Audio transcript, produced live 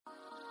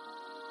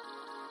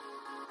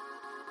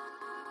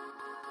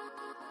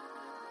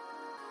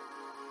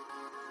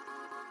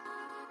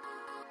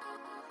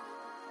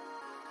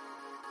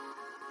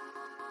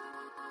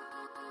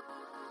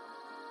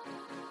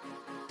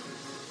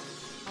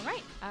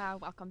right,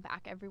 welcome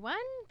back, everyone.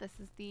 This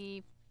is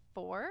the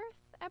fourth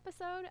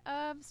episode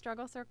of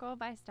Struggle Circle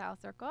by Style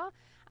Circle.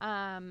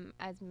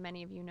 As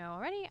many of you know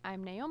already,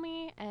 I'm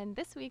Naomi, and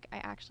this week I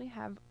actually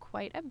have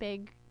quite a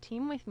big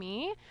team with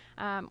me.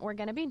 We're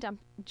going to be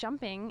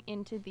jumping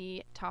into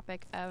the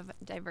topic of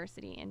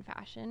diversity in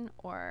fashion,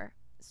 or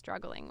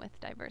struggling with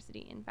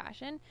diversity in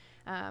fashion.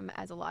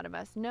 As a lot of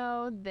us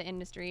know, the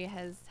industry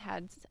has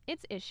had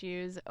its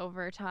issues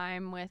over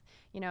time with,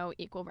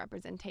 equal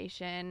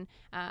representation,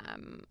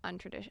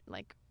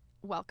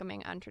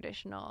 welcoming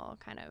untraditional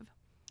kind of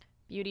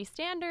beauty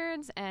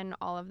standards and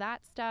all of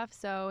that stuff.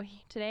 So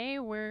today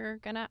we're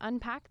going to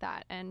unpack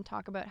that and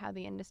talk about how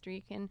the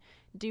industry can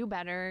do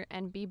better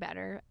and be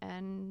better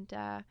and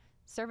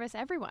service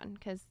everyone,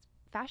 because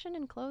fashion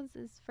and clothes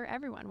is for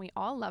everyone. We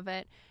all love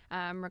it.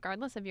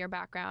 Regardless of your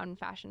background,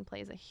 fashion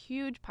plays a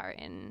huge part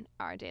in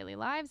our daily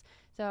lives.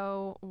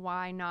 So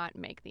why not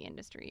make the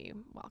industry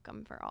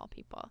welcome for all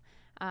people?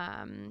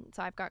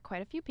 So I've got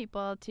quite a few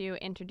people to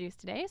introduce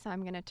today. So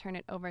I'm going to turn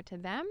it over to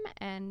them,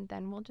 and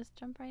then we'll just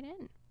jump right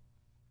in.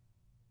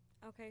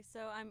 Okay,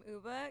 so I'm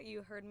Uba.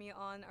 You heard me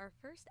on our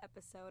first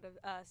episode of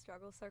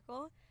Struggle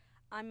Circle.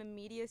 I'm a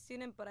media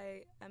student, but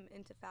I am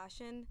into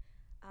fashion,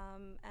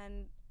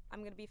 and I'm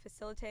going to be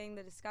facilitating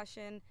the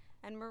discussion,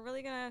 and we're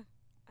really going to,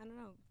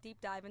 deep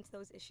dive into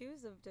those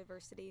issues of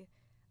diversity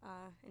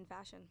in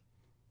fashion.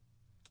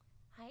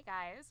 Hi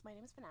guys, my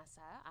name is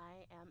Vanessa.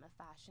 I am a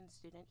fashion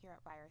student here at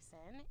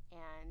Ryerson,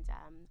 and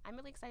I'm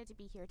really excited to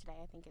be here today.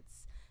 I think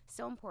it's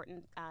so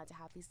important to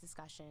have these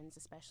discussions,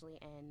 especially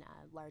in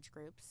large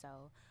groups,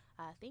 so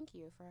thank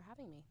you for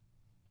having me.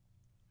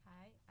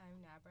 Hi,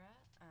 I'm Nabra.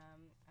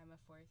 I'm a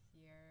fourth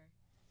year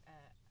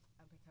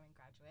up-and-coming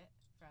graduate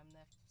from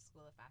the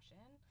School of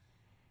Fashion,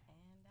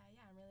 and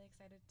I'm really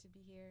excited to be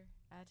here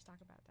to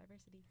talk about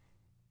diversity.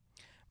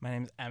 My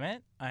name's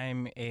Emmett.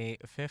 I'm a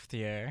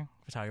fifth-year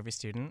photography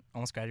student.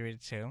 Almost graduated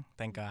too,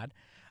 thank God.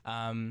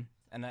 And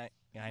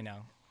I know.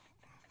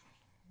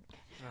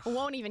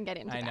 Won't even get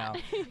into that.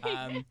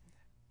 I know.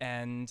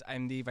 And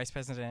I'm the Vice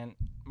President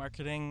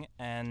Marketing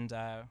and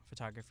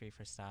Photography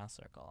for Style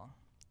Circle.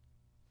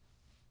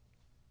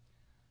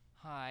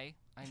 Hi,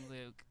 I'm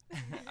Luke.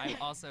 I'm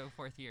also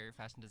fourth year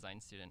fashion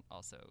design student,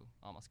 also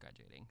almost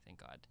graduating, thank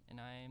God. And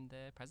I'm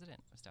the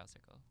president of Style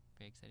Circle.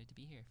 Very excited to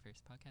be here.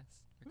 First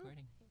podcast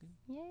recording.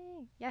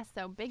 Yay. Yes,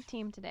 so big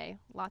team today.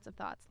 Lots of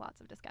thoughts,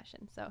 lots of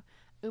discussion. So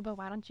Uba,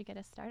 why don't you get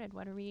us started?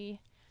 What are we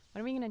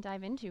going to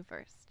dive into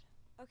first?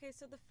 Okay,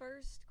 so the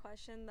first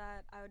question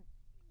that I would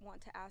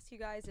want to ask you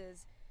guys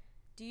is,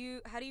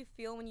 how do you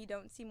feel when you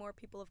don't see more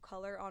people of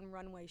color on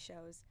runway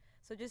shows?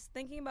 So just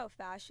thinking about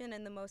fashion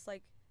in the most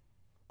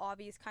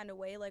obvious kind of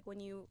way, when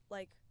you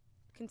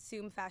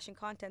consume fashion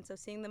content, so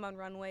seeing them on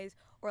runways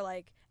or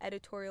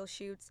editorial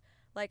shoots,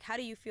 how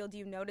do you feel? Do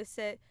you notice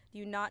it? Do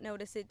you not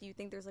notice it? Do you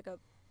think there's a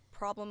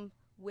problem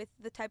with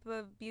the type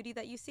of beauty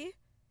that you see?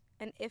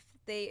 And if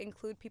they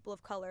include people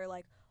of color,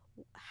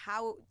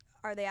 how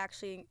are they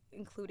actually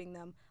including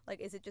them?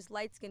 Is it just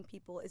light-skinned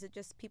people? Is it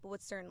just people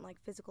with certain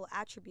physical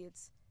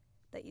attributes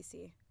that you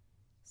see?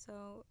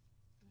 So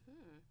do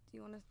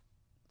you want to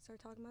start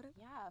talking about it?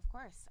 Yeah, of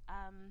course.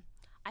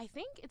 I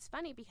think it's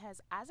funny because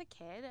as a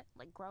kid,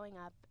 growing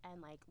up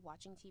and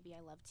watching TV,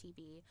 I love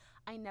TV,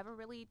 I never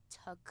really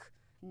took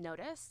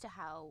notice to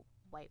how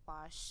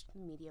whitewashed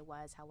media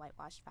was, how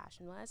whitewashed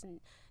fashion was, and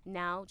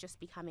now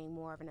just becoming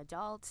more of an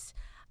adult,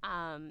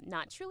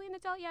 not truly an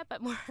adult yet,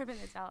 but more of an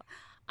adult,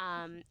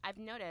 I've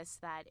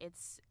noticed that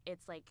it's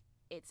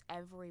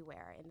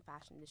everywhere in the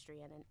fashion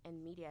industry and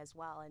in media as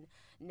well. And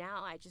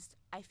now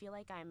I feel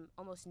like I'm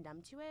almost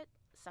numb to it.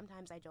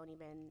 Sometimes I don't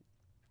even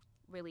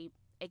really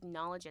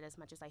acknowledge it as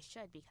much as I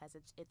should, because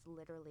it's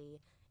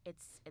literally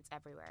it's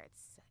everywhere.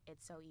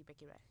 It's so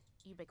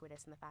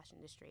ubiquitous in the fashion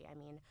industry. I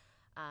mean,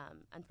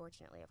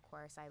 unfortunately, of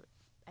course,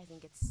 I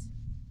think it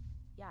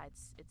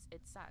sucks,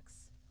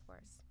 of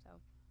course. So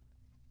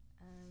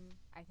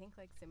I think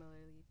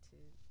similarly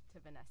to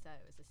Vanessa,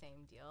 it was the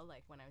same deal.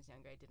 When I was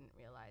younger, I didn't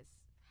realize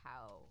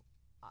how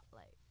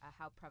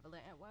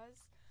prevalent it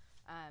was.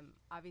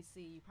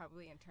 Obviously, you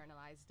probably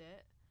internalized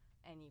it,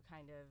 and you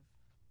kind of,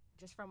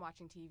 just from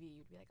watching TV,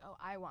 you'd be like, oh,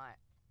 I want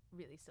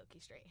really silky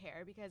straight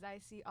hair because I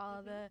see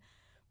all the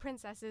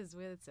princesses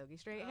with silky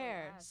straight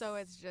hair. Yes. So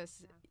it's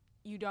just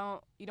you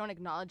don't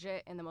acknowledge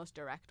it in the most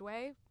direct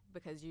way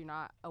because you're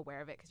not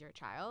aware of it because you're a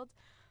child,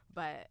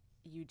 but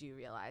you do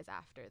realize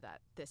after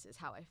that this is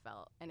how I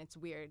felt. And it's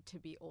weird to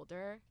be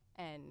older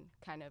and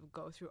kind of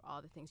go through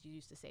all the things you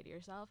used to say to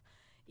yourself,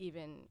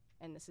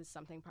 and this is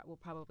something we'll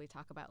probably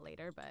talk about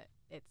later, but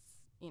it's,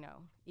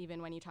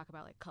 even when you talk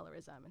about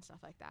colorism and stuff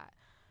like that,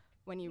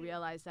 when you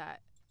realize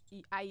that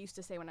I used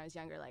to say when I was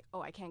younger,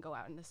 oh, I can't go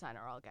out in the sun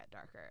or I'll get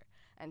darker.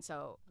 And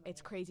so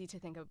It's crazy to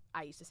think of,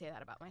 I used to say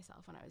that about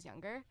myself when I was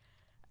younger.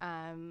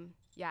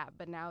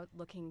 But now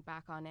looking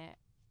back on it,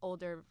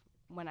 older,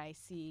 when I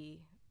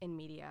see in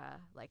media,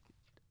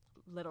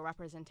 little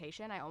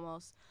representation, I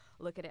almost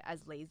look at it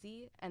as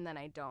lazy, and then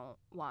I don't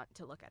want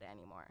to look at it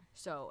anymore.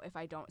 So if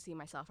I don't see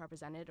myself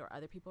represented or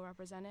other people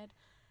represented,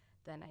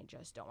 then I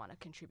just don't want to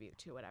contribute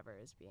to whatever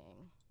is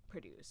being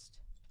produced.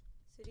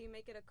 So do you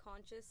make it a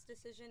conscious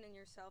decision in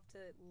yourself to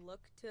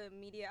look to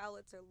media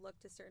outlets or look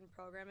to certain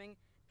programming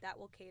that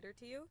will cater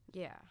to you?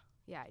 Yeah,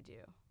 I do.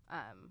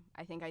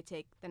 I think I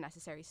take the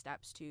necessary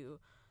steps to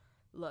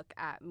look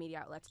at media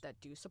outlets that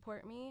do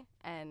support me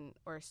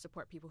or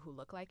support people who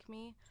look like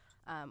me,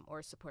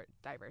 or support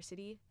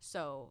diversity.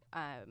 So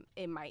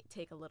it might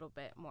take a little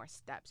bit more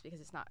steps because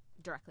it's not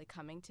directly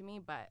coming to me,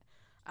 but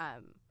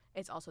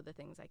it's also the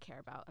things I care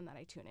about and that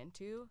I tune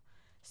into.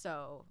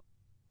 So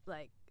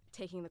like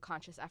taking the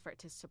conscious effort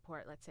to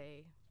support, let's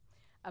say,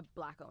 a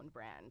Black-owned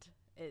brand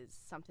is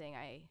something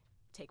I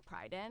take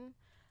pride in.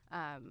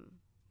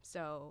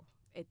 So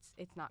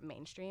it's not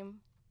mainstream,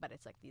 but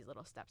it's like these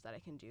little steps that I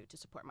can do to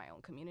support my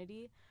own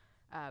community,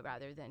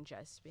 rather than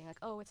just being like,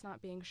 oh, it's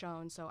not being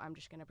shown, so I'm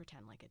just going to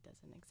pretend like it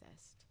doesn't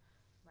exist.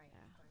 Right,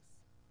 Yeah. of course.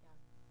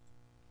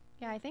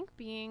 Yeah, I think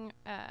being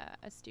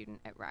a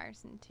student at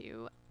Ryerson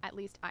too, at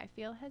least I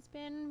feel, has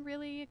been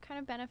really kind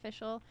of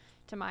beneficial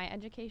to my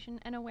education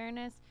and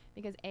awareness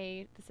because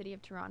the city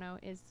of Toronto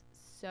is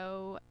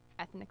so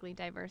ethnically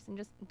diverse and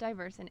just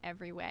diverse in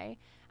every way.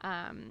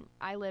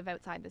 I live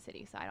outside the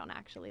city, so I don't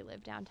actually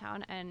live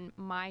downtown, and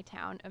my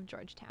town of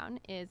Georgetown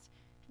is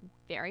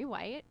very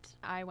white.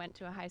 I went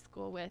to a high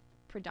school with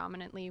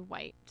predominantly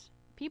white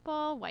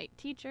people, white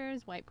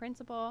teachers, white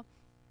principal.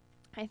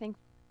 I think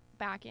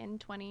back in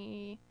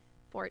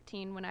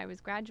 2014 when I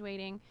was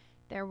graduating,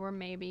 there were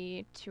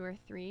maybe 2 or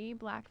 3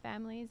 Black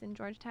families in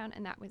Georgetown,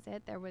 and that was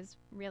it. There was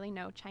really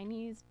no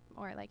Chinese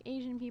or like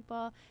Asian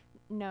people,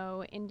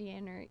 no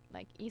Indian or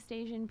like East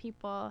Asian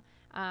people.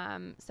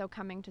 So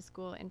coming to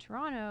school in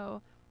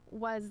Toronto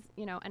was,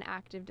 an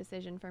active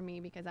decision for me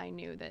because I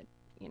knew that,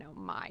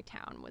 my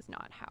town was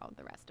not how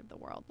the rest of the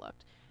world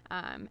looked.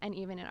 And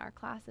even in our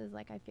classes,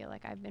 like I feel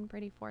like I've been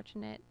pretty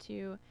fortunate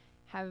to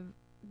have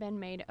been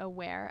made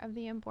aware of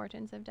the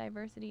importance of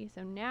diversity.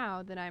 So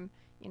now that I'm,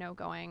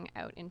 going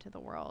out into the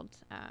world,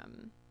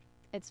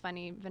 it's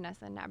funny,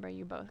 Vanessa and Nabra,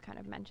 you both kind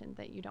of mentioned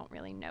that you don't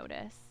really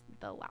notice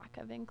the lack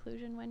of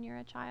inclusion when you're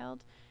a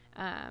child.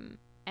 And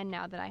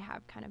now that I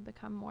have kind of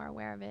become more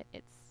aware of it,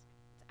 it's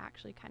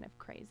actually kind of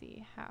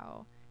crazy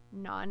how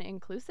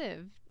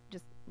non-inclusive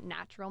just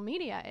natural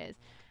media is.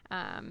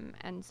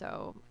 And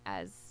so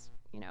as,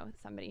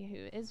 somebody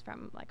who is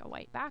from like a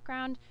white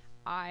background,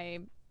 I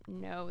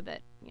know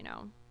that,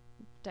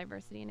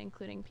 diversity and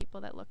including people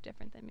that look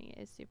different than me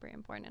is super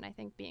important. And I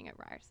think being at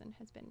Ryerson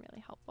has been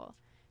really helpful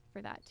for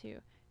that too.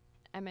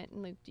 Emmett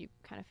and Luke, do you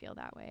kind of feel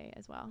that way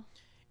as well?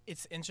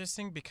 It's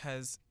interesting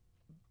because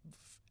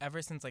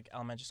ever since like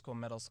elementary school,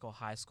 middle school,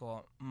 high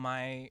school,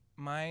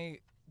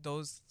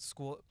 those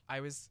school,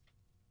 it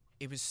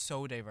was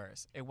so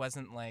diverse. It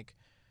wasn't like,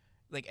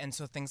 and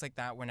so things like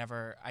that,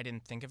 whenever I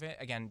didn't think of it,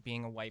 again,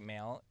 being a white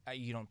male,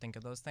 you don't think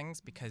of those things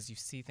because you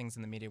see things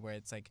in the media where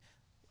it's like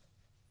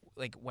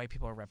white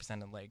people are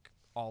represented like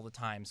all the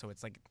time. So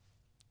it's like,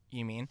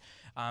 you mean?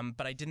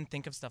 But I didn't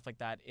think of stuff like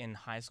that in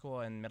high school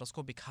and middle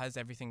school because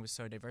everything was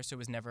so diverse. So it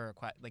was never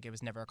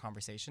a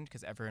conversation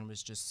because everyone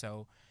was just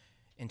so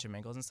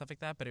intermingled and stuff like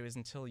that. But it was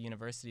until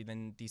university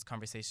then these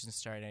conversations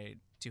started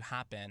to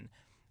happen,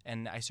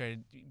 and I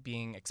started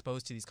being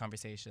exposed to these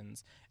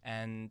conversations.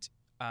 And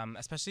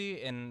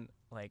especially in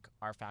like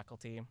our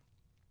faculty,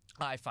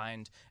 I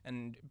find,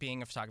 and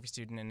being a photography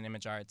student in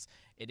image arts,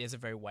 it is a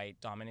very white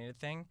dominated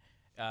thing.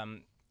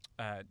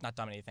 Not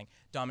dominated thing.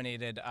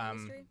 Dominated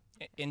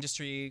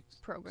industry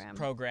program.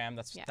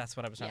 That's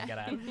what I was trying to get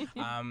at.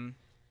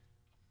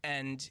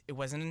 And it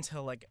wasn't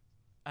until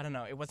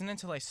it wasn't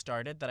until I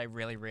started that I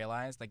really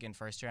realized, like in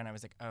first year, and I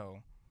was like, oh,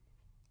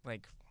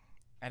 like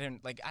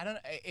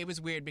it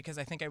was weird because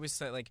I think I was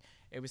so,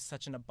 it was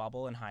such in a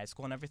bubble in high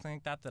school and everything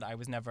like that I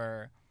was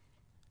never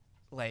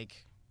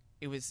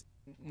it was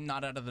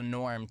not out of the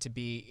norm to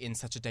be in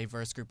such a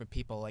diverse group of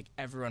people, like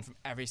everyone from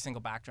every single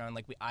background.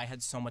 I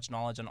had so much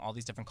knowledge on all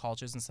these different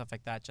cultures and stuff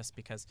like that just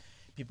because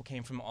people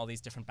came from all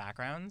these different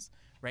backgrounds,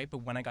 right? But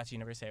when I got to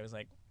university, I was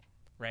like,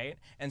 right?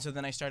 And so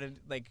then I started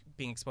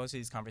being exposed to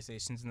these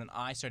conversations, and then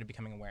I started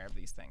becoming aware of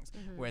these things,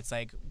 where it's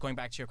going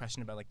back to your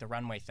question about the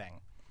runway thing,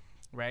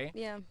 right?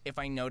 Yeah. If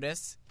I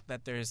notice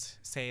that there's,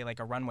 say,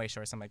 a runway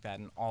show or something like that,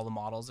 and all the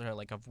models are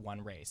of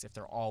one race, if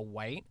they're all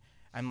white,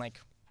 I'm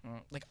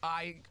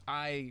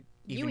I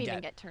even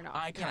get turned off.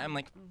 I'm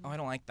oh, I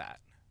don't like that,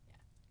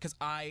 because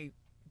I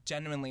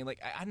genuinely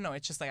I don't know.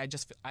 It's just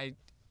I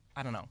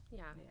don't know.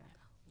 Yeah.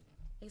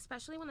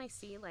 Especially when I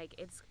see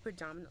it's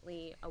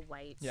predominantly a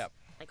white,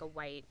 a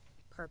white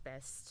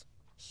purposed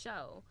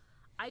show.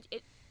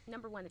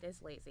 Number one, it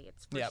is lazy.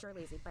 It's for sure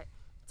lazy. But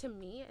to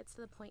me, it's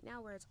to the point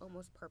now where it's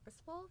almost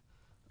purposeful,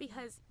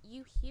 because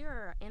you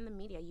hear in the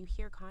media, you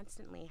hear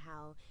constantly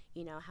how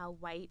how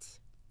white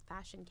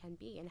fashion can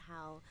be, and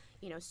how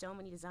so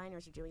many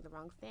designers are doing the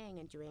wrong thing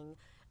and doing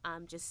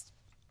just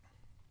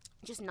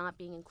not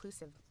being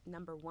inclusive,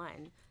 number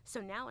one. So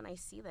now when I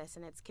see this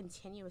and it's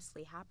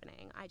continuously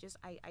happening, I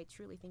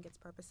truly think it's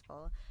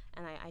purposeful,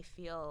 and I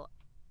feel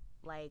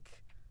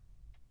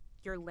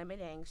you're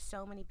limiting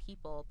so many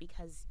people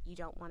because you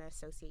don't want to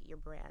associate your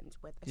brand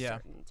with a Yeah.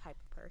 certain type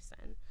of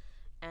person.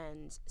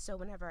 And so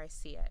whenever I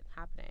see it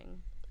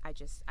happening, I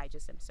just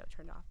am so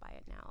turned off by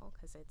it now,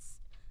 because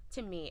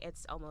to me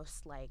it's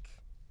almost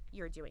like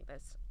you're doing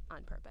this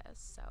on purpose.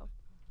 So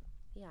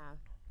yeah,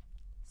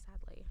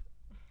 sadly.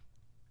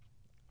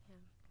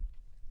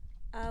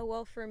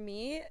 Well, for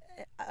me,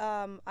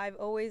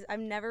 I've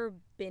never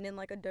been in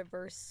like a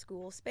diverse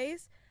school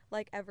space.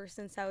 Like ever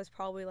since I was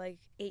probably like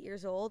 8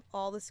 years old,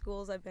 all the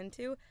schools I've been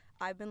to,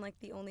 I've been like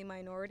the only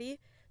minority.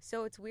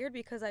 So it's weird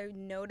because I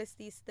noticed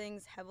these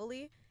things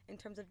heavily in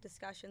terms of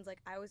discussions.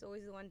 Like I was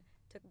always the one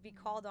to be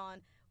called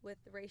on with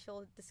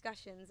racial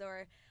discussions,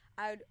 or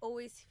I would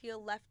always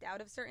feel left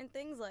out of certain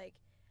things. Like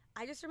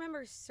I just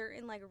remember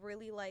certain like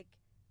really like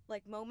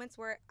moments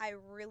where I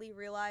really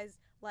realized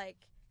like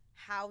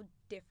how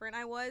different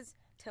I was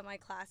to my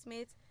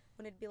classmates,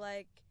 when it'd be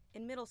like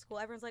in middle school,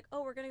 everyone's like,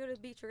 oh, we're gonna go to the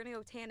beach, we're gonna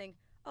go tanning.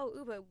 Oh,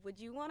 Uba, would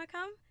you want to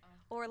come?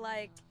 Or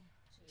like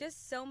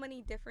just so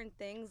many different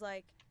things,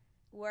 like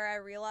where I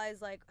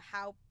realized like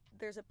how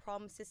there's a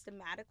problem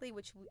systematically,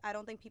 which I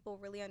don't think people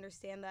really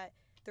understand, that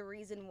the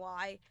reason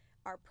why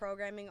our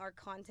programming, our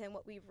content,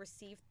 what we've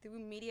received through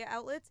media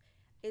outlets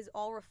is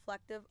all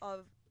reflective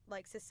of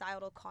like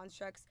societal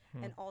constructs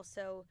and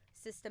also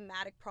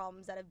systematic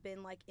problems that have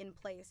been like in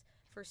place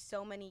for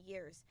so many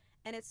years.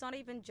 And it's not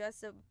even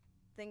just a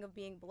thing of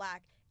being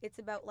black, it's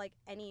about like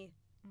any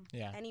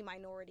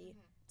minority,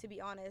 to be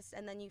honest.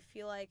 And then you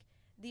feel like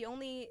the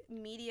only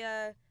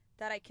media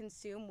that I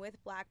consume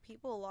with black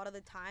people a lot of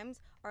the times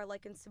are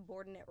like in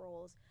subordinate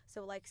roles.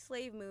 So like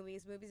slave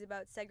movies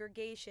about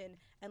segregation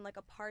and like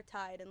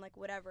apartheid and like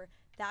whatever.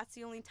 That's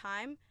the only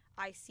time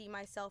I see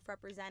myself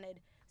represented.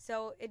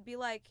 So it'd be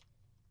like,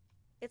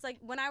 it's like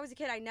when I was a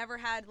kid, I never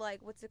had like,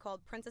 what's it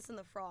called, Princess and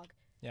the Frog,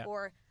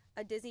 or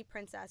a Disney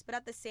princess. But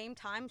at the same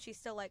time, she's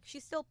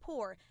still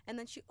poor, and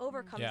then she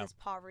overcomes this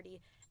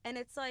poverty. And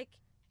it's like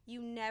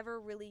you never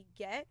really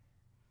get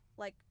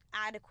like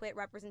adequate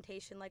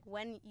representation. Like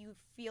when you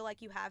feel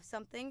like you have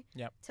something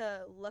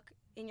to look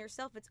in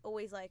yourself, it's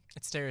always like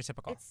it's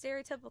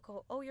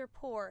stereotypical. Oh, you're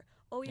poor.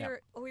 Oh,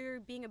 you're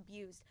being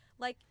abused.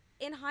 Like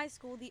in high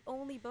school, the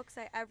only books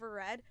I ever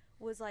read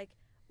was like,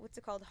 what's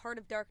it called, Heart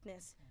of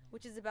Darkness,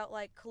 which is about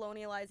like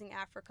colonializing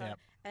Africa,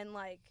 and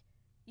like,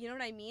 you know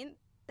what I mean?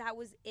 That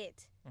was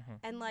it.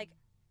 And like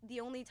the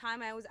only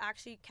time I was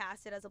actually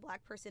casted as a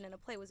black person in a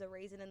play was A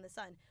Raisin in the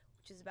Sun,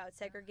 which is about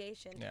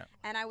segregation.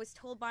 And I was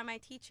told by my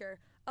teacher,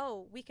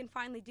 oh, we can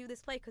finally do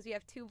this play because we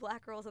have 2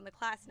 black girls in the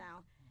class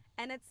now.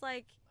 And it's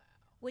like,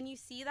 when you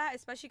see that,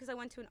 especially because I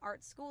went to an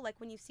art school, like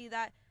when you see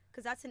that,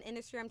 because that's an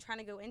industry I'm trying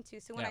to go into.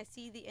 So when I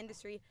see the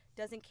industry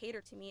doesn't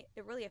cater to me,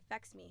 it really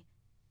affects me.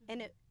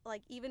 And it,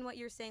 like, even what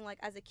you're saying, like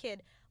as a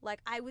kid, like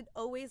I would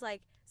always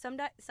like, some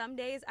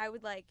days I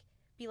would like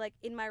be like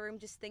in my room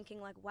just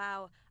thinking like,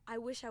 wow, I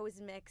wish I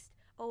was mixed.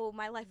 Oh,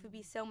 my life would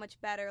be so much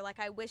better. Like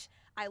I wish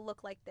I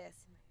looked like this.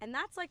 And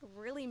that's like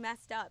really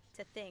messed up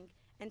to think,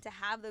 and to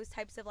have those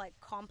types of like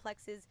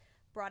complexes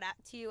brought out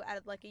to you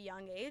at like a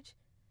young age.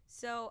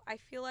 So I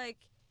feel like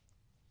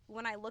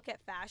when I look at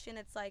fashion,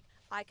 it's like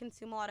I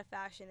consume a lot of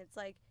fashion. It's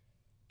like,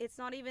 it's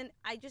not even,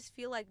 I just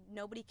feel like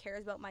nobody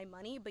cares about my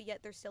money, but yet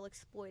they're still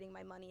exploiting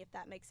my money, if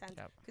that makes sense,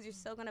 because you're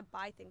still going to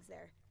buy things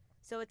there.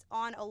 So it's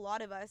on a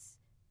lot of us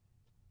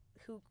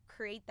who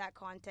create that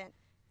content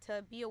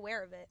to be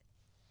aware of it.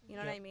 You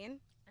know what I mean?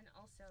 And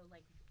also,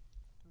 like,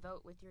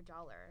 vote with your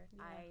dollar.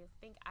 I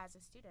think as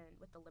a student,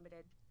 with the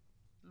limited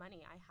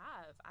money I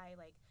have, I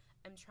like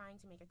am trying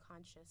to make a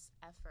conscious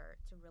effort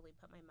to really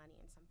put my money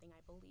in something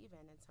I believe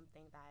in and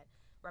something that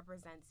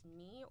represents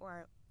me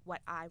or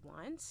what I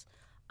want.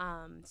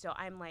 So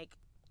I'm like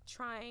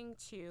trying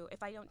to,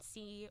 if I don't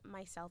see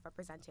myself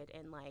represented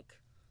in like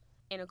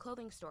in a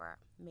clothing store,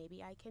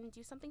 maybe I can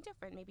do something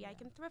different. Maybe I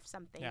can thrift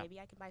something. Maybe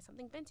I can buy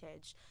something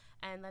vintage.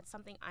 And that's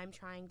something I'm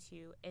trying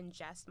to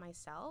ingest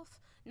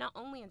myself, not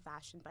only in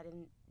fashion, but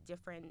in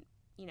different,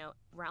 you know,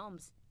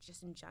 realms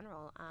just in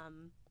general.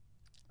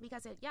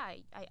 Because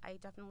I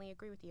definitely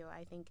agree with you.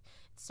 I think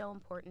it's so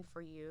important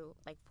for you,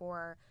 like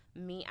for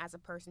me as a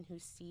person who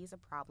sees a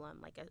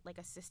problem, like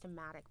a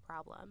systematic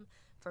problem,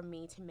 for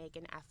me to make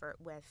an effort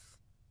with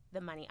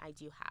the money I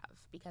do have,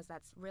 because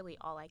that's really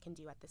all I can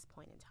do at this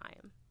point in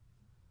time.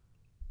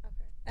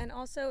 Okay. And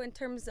also in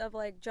terms of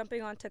like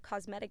jumping onto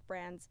cosmetic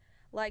brands,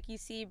 like you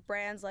see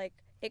brands like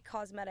It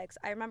Cosmetics.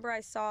 I remember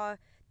I saw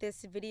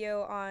this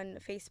video on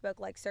Facebook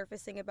like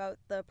surfacing about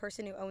the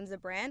person who owns the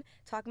brand,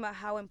 talking about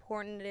how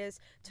important it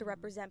is to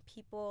represent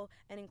people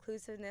and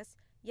inclusiveness.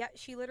 Yet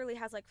she literally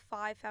has like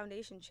 5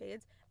 foundation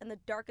shades, and the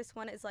darkest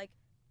one is like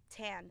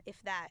tan,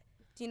 if that.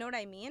 Do you know what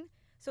I mean?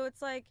 So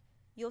it's like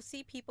you'll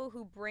see people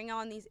who bring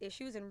on these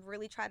issues and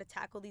really try to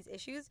tackle these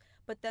issues,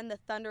 but then the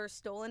thunder is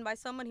stolen by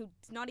someone who's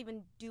not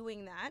even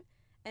doing that,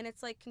 and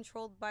it's like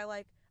controlled by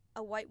like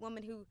a white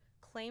woman who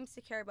claims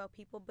to care about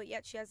people, but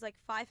yet she has like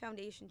 5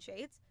 foundation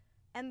shades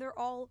and they're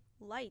all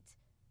light.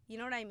 You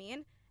know what I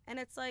mean? And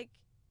it's like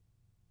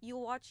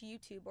you'll watch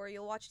YouTube or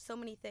you'll watch so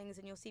many things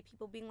and you'll see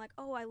people being like,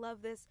 oh, I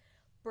love this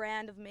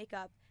brand of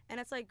makeup, and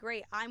it's like,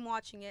 great, I'm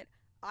watching it,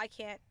 I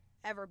can't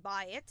ever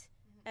buy it,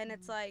 and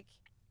it's like,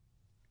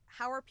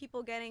 how are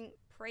people getting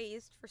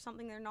praised for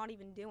something they're not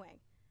even doing?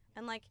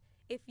 And like,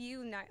 if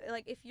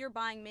you're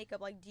buying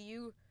makeup, like, do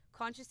you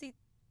consciously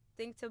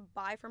think to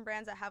buy from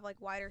brands that have like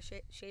wider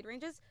shade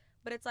ranges?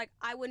 But it's like,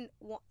 I wouldn't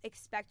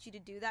expect you to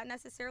do that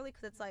necessarily,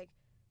 because it's like,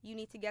 you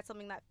need to get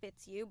something that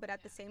fits you. But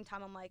at the same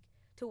time, I'm like,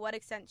 to what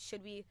extent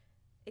should we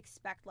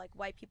expect like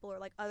white people or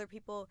like other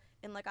people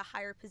in like a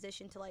higher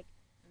position to like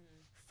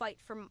fight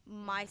for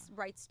my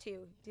rights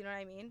too? Do you know what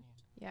I mean?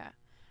 Yeah.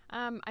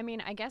 I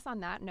mean, I guess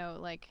on that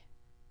note, like,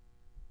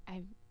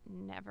 I've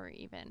never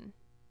even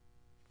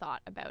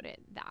thought about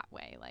it that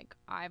way. Like,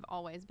 I've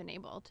always been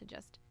able to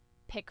just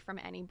pick from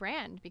any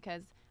brand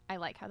because I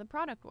like how the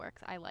product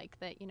works. I like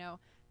that, you know,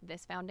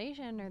 this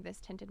foundation or this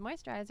tinted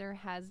moisturizer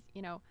has,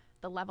 you know,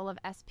 the level of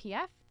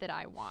SPF that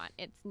I want.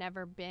 It's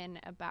never been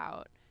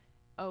about,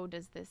 oh,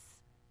 does this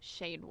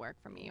shade work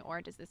for me,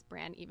 or does this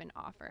brand even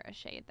offer a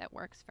shade that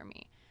works for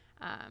me?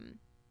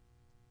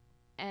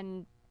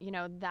 And, you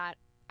know, that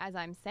as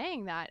I'm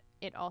saying that,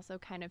 it also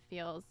kind of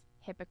feels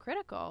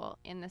hypocritical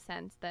in the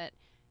sense that,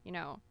 you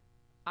know,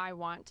 I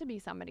want to be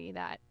somebody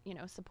that, you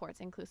know, supports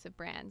inclusive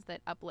brands,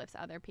 that uplifts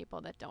other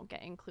people that don't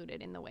get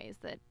included in the ways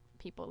that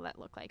people that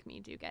look like me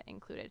do get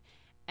included.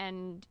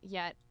 And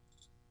yet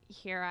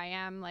here I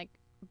am, like,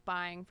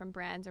 buying from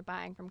brands or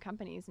buying from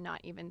companies, not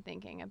even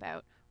thinking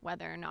about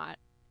whether or not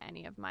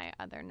any of my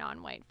other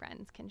non-white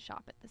friends can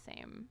shop at the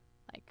same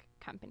like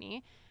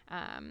company.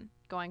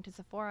 Going to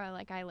Sephora,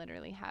 like, I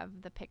literally have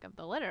the pick of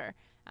the litter.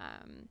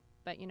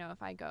 But, you know,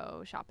 if I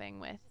go shopping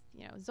with,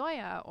 you know,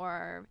 Zoya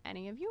or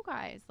any of you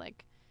guys,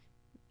 like,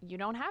 you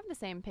don't have the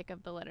same pick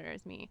of the litter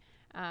as me,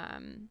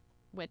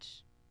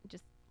 which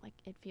just, like,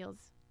 it feels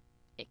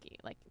icky.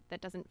 Like,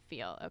 that doesn't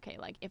feel okay.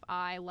 Like, if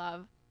I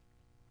love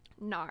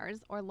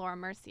NARS or Laura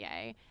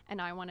Mercier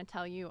and I want to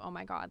tell you, oh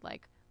my God,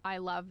 like, I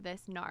love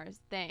this NARS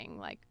thing,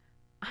 like,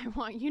 I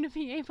want you to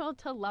be able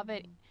to love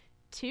it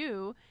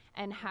too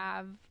and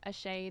have a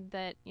shade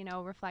that, you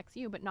know, reflects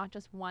you, but not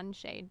just one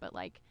shade, but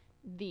like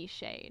the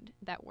shade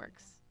that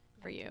works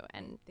for you.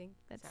 And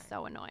that's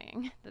so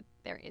annoying that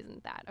there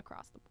isn't that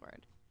across the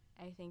board.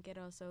 I think it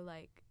also,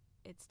 like,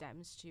 it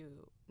stems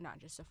to not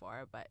just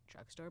Sephora but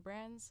drugstore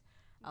brands.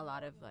 A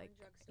lot of, like,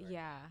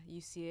 you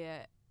see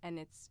it, and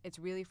it's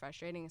really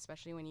frustrating,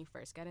 especially when you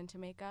first get into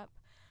makeup.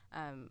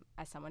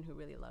 As someone who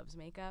really loves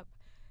makeup,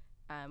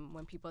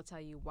 when people tell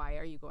you, why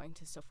are you going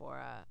to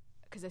Sephora?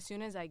 Because as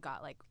soon as I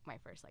got, like, my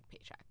first, like,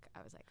 paycheck,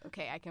 I was like,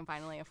 okay, I can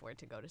finally afford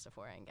to go to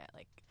Sephora and get,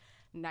 like,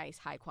 nice,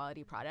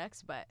 high-quality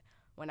products. But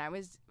when I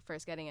was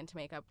first getting into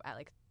makeup at,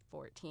 like,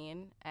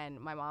 14, and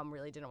my mom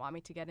really didn't want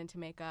me to get into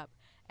makeup,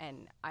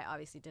 and I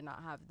obviously did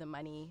not have the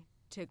money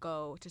to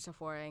go to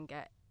Sephora and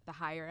get the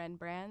higher-end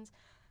brands,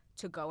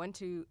 to go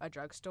into a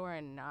drugstore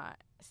and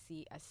not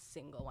see a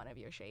single one of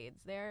your shades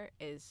there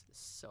is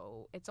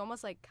so, it's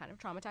almost, like, kind of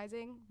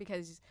traumatizing,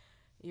 because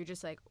you're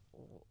just like,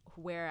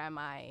 where am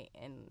I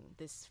in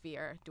this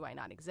sphere? Do I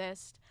not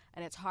exist?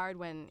 And it's hard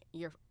when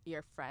your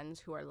friends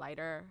who are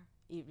lighter,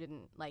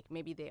 even, like,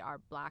 maybe they are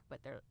black,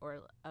 but they're,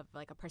 or of,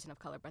 like, a person of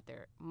color, but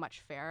they're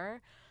much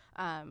fairer,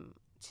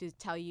 to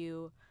tell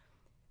you,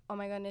 oh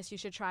my goodness, you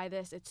should try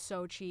this. It's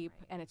so cheap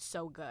and it's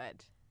so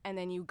good. And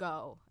then you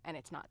go and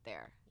it's not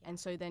there. Yeah. And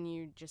so then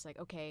you're just like,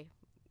 okay,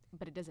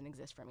 but it doesn't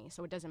exist for me,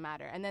 so it doesn't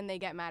matter. And then they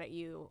get mad at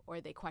you,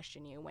 or they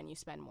question you when you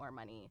spend more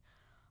money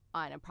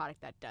on a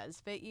product that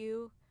does fit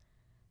you,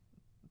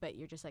 but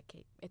you're just like,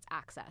 okay, it's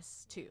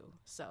access too.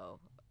 So,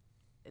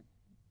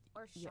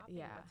 or shopping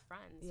with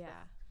friends, with,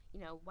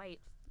 you know, white,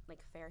 like,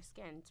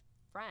 fair-skinned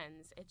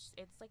friends. It's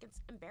like,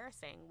 it's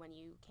embarrassing when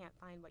you can't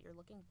find what you're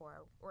looking for,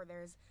 or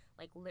there's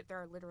like there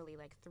are literally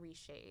like 3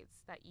 shades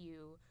that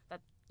you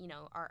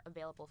know are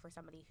available for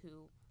somebody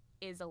who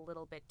is a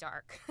little bit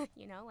dark.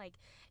 You know, like,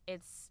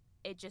 it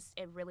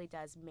really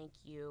does make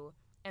you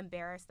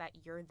embarrassed that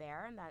you're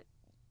there and that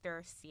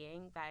they're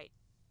seeing that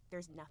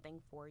there's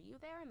nothing for you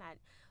there, and that,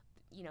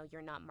 you know,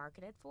 you're not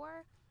marketed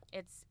for.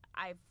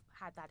 I've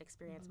had that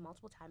experience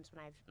multiple times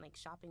when I've, like,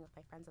 shopping with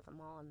my friends at the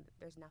mall and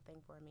there's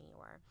nothing for me,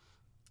 or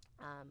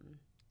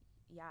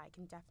I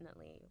can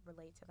definitely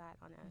relate to that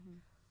on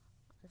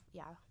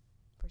a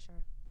for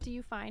sure. Do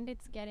you find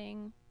it's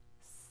getting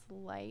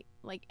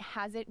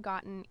has it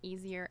gotten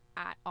easier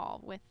at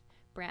all with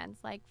brands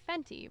like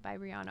Fenty by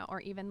Rihanna,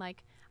 or even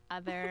like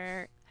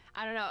other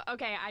I don't know.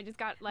 Okay, I just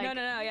got like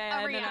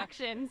a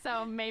reaction.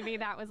 So maybe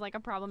that was like a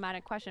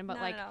problematic question. But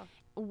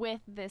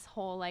with this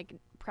whole like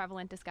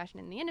prevalent discussion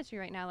in the industry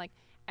right now, like,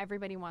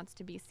 everybody wants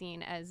to be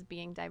seen as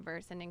being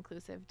diverse and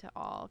inclusive to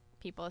all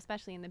people,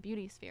 especially in the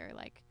beauty sphere.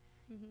 Like,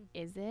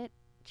 is it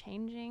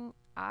changing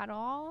at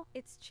all?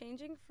 It's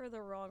changing for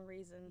the wrong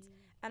reasons.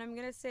 And I'm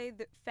gonna say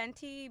that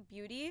Fenty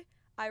Beauty,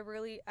 I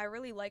really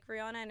like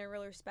Rihanna and I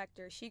really respect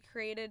her. She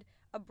created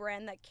a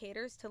brand that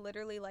caters to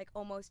literally like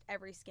almost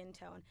every skin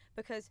tone,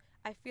 because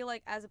I feel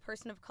like as a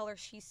person of color,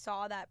 she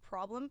saw that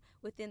problem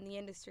within the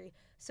industry.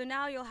 So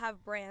now you'll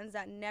have brands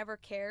that never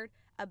cared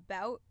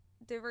about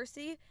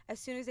diversity. As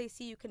soon as they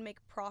see you can make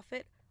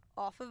profit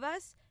off of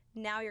us,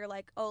 now you're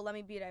like, oh, let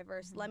me be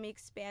diverse. Let me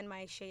expand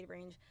my shade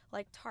range.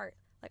 Like Tarte.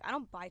 Like, I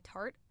don't buy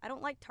Tarte. I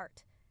don't like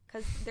Tarte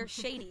because they're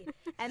shady.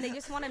 And they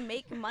just want to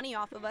make money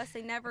off of us.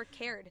 They never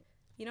cared.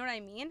 You know what I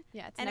mean?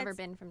 Yeah, it's And never it's-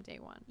 been from day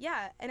one.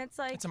 Yeah, and it's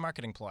like, It's a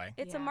marketing ploy.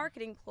 it's a Yeah.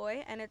 marketing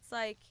ploy, and it's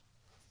like,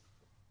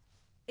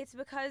 it's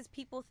because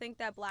people think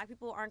that black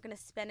people aren't going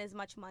to spend as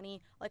much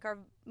money, like our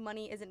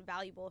money isn't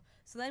valuable.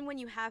 So then when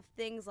you have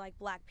things like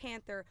Black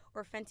Panther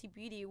or Fenty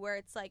Beauty where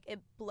it's like it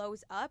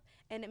blows up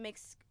and it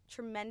makes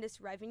tremendous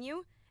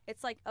revenue,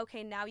 it's like,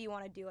 okay, now you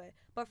want to do it.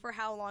 But for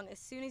how long? As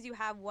soon as you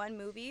have one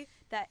movie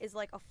that is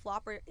like a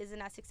flop or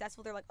isn't as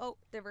successful, they're like, oh,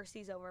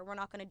 diversity's over. We're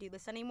not going to do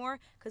this anymore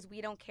because we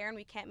don't care and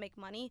we can't make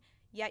money.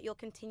 Yet you'll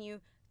continue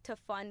to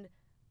fund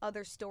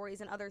other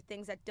stories and other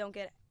things that don't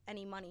get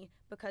any money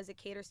because it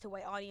caters to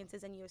white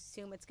audiences and you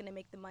assume it's going to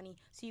make the money.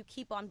 So you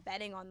keep on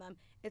betting on them.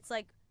 It's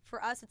like,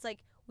 for us, it's like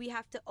we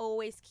have to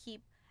always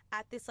keep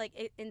at this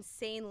like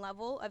insane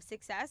level of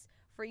success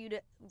for you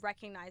to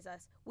recognize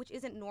us, which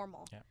isn't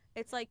normal. Yeah.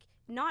 It's like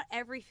not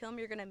every film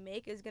you're going to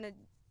make is going to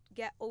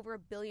get over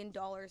 $1 billion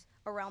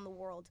around the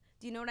world.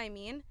 Do you know what I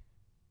mean?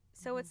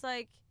 So it's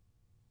like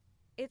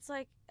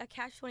a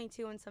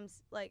catch-22 in some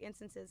like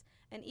instances.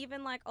 And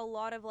even like a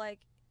lot of like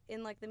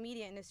in like the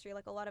media industry,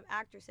 like a lot of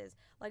actresses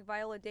like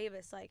Viola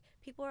Davis, like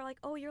people are like,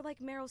 oh, you're like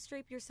Meryl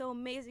Streep, you're so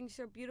amazing, you're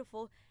so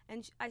beautiful.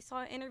 And I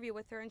saw an interview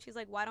with her and she's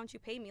like, why don't you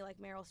pay me like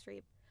Meryl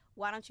Streep?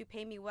 Why don't you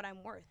pay me what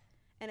I'm worth?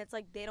 And it's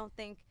like they don't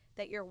think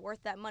that you're worth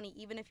that money.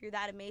 Even if you're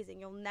that amazing,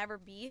 you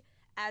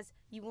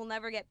will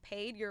never get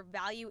paid. Your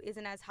value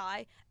isn't as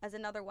high as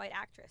another white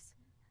actress.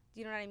 Do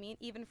you know what I mean?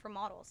 Even for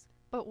models.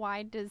 But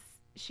why does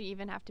she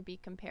even have to be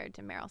compared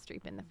to Meryl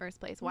Streep in the first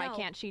place? Why No.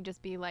 can't she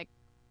just be like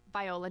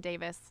Viola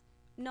Davis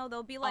No,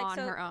 they'll be like on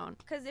so, her own?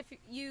 because if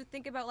you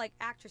think about like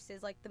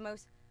actresses, like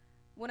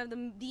one of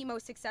the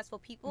most successful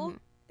people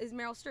is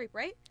Meryl Streep,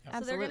 right? Yep. So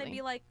they're gonna Absolutely.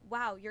 be like,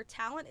 wow, your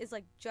talent is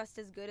like just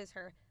as good as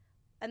her.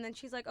 And then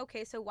she's like,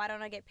 okay, so why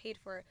don't I get paid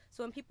for it?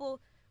 So when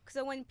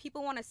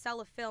people want to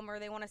sell a film or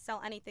they want to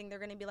sell anything, they're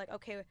gonna be like,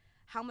 okay,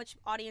 how much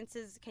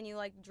audiences can you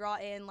like draw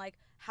in? Like,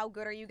 how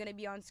good are you gonna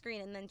be on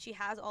screen? And then she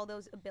has all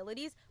those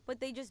abilities, but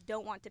they just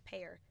don't want to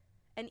pay her.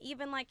 And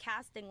even like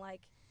casting,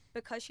 like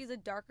because she's a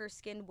darker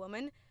skinned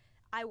woman,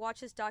 I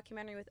watched this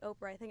documentary with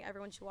Oprah. I think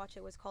everyone should watch it.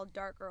 It was called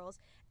Dark Girls.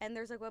 And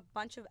there's like a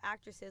bunch of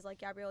actresses like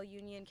Gabrielle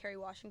Union, Kerry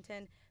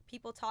Washington,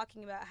 people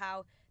talking about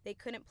how they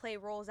couldn't play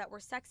roles that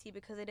were sexy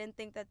because they didn't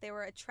think that they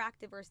were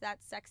attractive or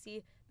that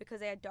sexy because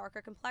they had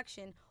darker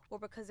complexion or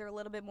because they're a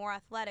little bit more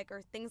athletic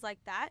or things like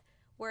that,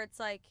 where it's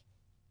like,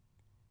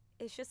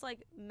 it's just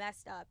like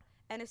messed up.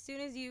 And as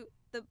soon as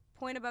the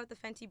point about the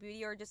Fenty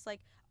Beauty or just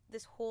like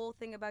this whole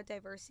thing about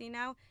diversity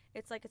now,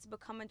 it's like it's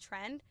become a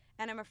trend.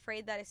 And I'm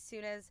afraid that as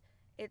soon as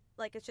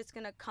it's just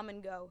gonna come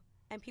and go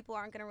and people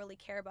aren't gonna really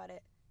care about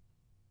it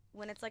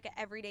when it's like an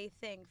everyday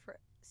thing for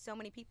so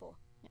many people.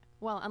 Yeah.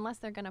 Well, unless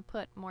they're going to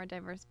put more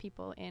diverse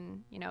people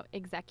in,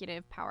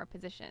 executive power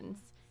positions,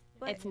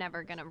 But it's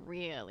never going to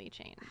really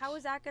change. how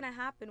is that gonna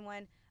happen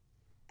when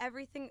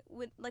everything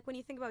when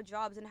you think about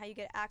jobs and how you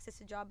get access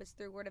to jobs is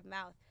through word of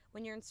mouth?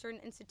 When you're in certain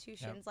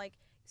institutions, like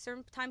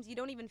certain times you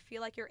don't even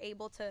feel like you're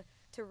able to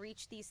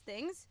reach these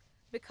things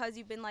because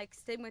you've been like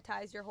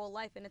stigmatized your whole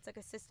life, and it's like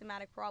a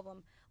systematic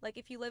problem. Like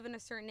if you live in a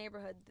certain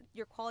neighborhood,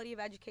 your quality of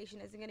education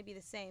isn't going to be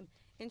the same.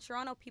 In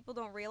Toronto, people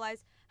don't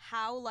realize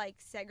how like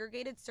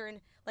segregated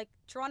like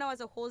Toronto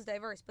as a whole is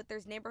diverse, but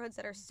there's neighborhoods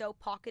that are so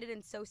pocketed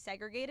and so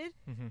segregated.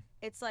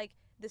 It's like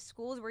the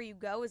schools where you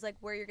go is like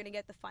where you're going to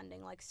get the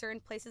funding. Like certain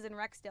places in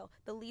Rexdale,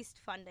 the least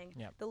funding,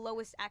 Yep. the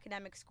lowest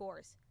academic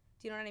scores.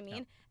 Do you know what I mean?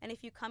 Yep. And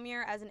if you come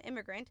here as an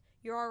immigrant,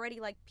 you're already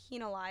like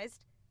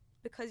penalized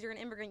because you're an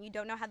immigrant. You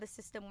don't know how the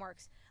system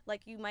works.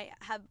 Like you might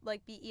have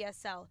like be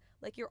ESL.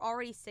 Like you're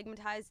already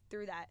stigmatized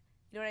through that.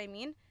 You know what I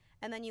mean?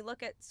 And then you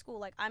look at school.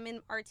 Like I'm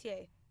in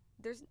RTA.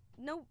 There's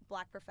no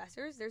black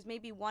professors. There's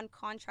maybe one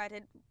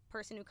contracted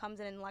person who comes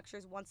in and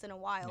lectures once in a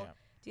while. Yeah.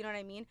 Do you know what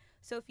I mean?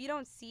 So if you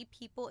don't see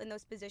people in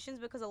those positions,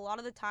 because a lot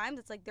of the times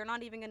it's like they're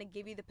not even going to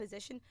give you the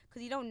position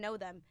because you don't know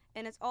them,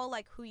 and it's all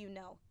like who you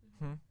know.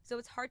 Mhm. So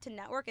it's hard to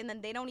network, and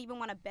then they don't even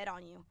want to bet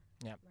on you.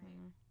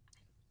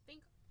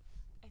 Right.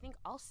 I think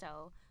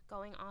also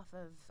going off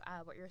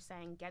of what you're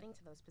saying, getting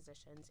to those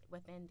positions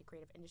within the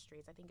creative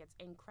industries, I think it's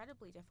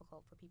incredibly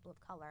difficult for people of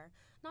color,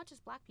 not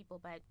just black people,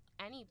 but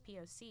any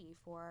POC,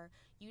 for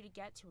you to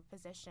get to a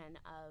position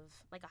of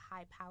like a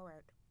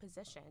high-powered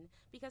position,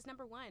 because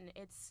number one,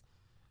 it's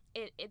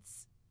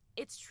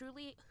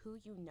truly who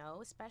you know,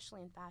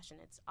 especially in fashion.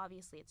 It's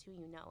who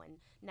you know, and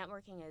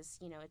networking is,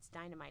 it's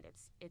dynamite.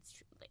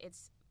 It's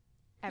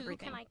who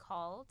Everything. can I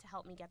call to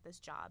help me get this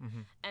job?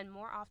 Mhm. And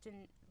more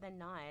often than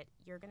not,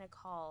 you're gonna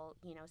call,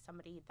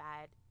 somebody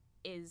that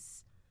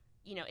is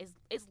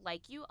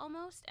like you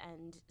almost,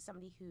 and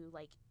somebody who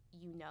like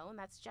and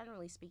that's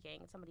generally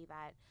speaking somebody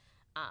that,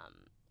 I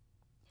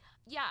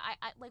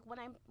like when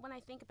I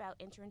think about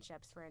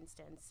internships, for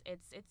instance,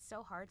 it's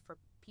so hard for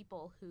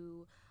people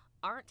who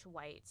aren't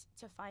white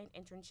to find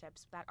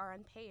internships that are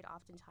unpaid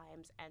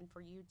oftentimes, and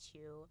for you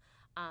to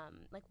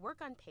like work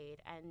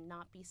unpaid and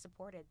not be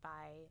supported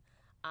by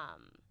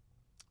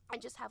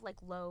and just have like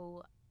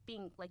low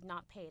being like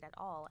not paid at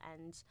all.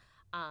 And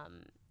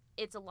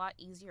it's a lot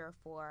easier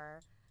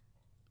for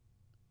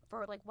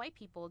like white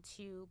people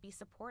to be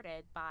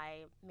supported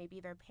by maybe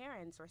their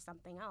parents or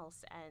something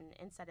else, and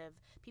instead of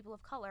people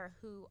of color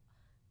who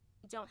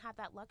don't have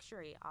that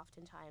luxury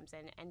oftentimes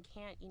and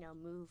can't, you know,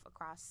 move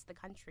across the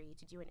country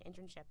to do an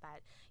internship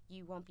that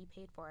you won't be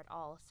paid for at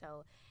all.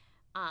 So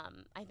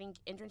I think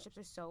internships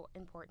are so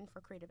important for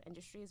creative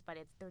industries, but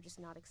they're just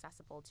not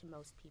accessible to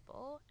most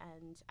people.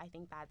 And I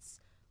think that's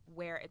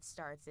where it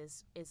starts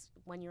is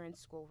when you're in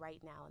school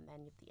right now, and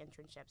then the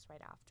internships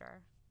right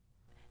after.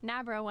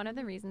 Nabra, one of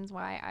the reasons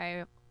why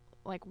I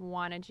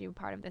wanted you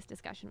part of this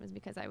discussion was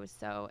because I was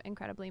so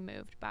incredibly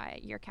moved by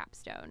your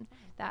capstone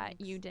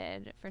that you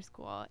did for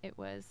school. It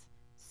was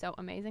so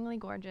amazingly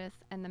gorgeous,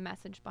 and the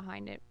message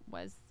behind it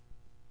was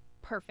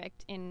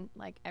perfect in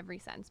like every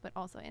sense, but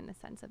also in the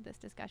sense of this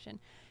discussion.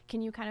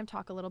 Can you kind of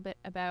talk a little bit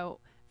about,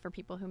 for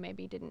people who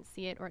maybe didn't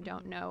see it or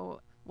don't know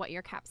what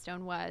your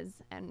capstone was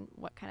and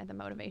what kind of the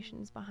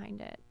motivations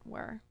behind it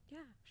were? Yeah,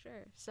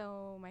 sure.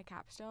 So my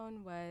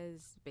capstone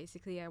was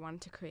basically I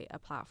wanted to create a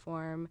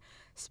platform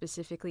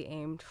specifically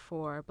aimed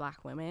for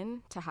Black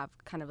women to have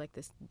kind of like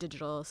this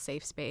digital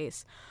safe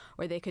space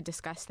where they could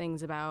discuss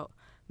things about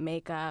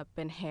makeup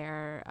and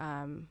hair,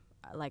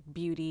 like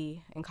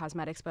beauty and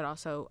cosmetics, but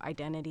also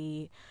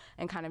identity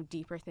and kind of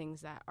deeper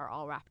things that are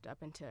all wrapped up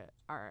into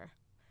our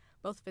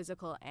both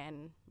physical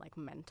and like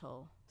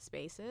mental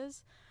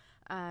spaces.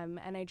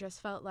 And I just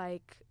felt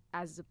like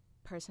as a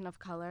person of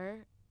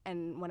color,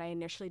 and when I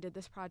initially did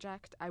this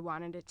project, I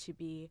wanted it to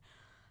be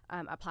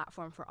a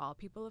platform for all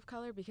people of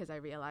color, because I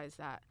realized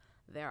that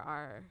there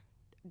are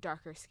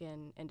darker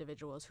skinned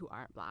individuals who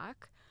aren't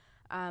Black.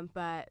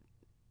 But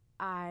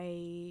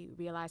I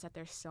realized that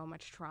there's so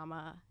much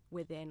trauma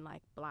within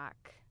like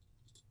Black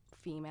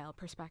female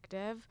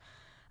perspective.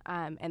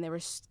 And there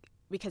was,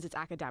 because it's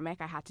academic,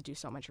 I had to do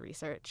so much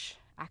research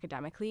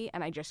academically,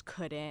 and I just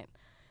couldn't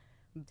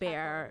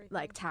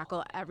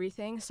tackle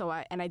everything. So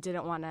I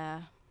didn't want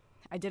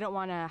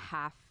to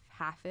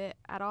half it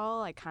at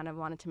all. I kind of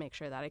wanted to make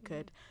sure that I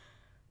could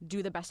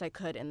do the best I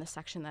could in the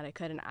section that I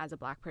could. And as a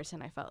Black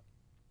person,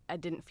 I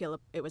didn't feel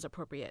it was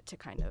appropriate to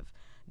kind of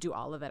do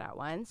all of it at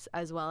once,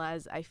 as well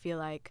as I feel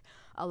like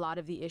a lot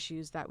of the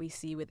issues that we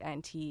see with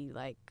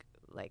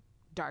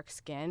dark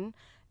skin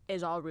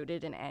is all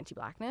rooted in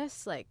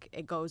anti-Blackness. Like,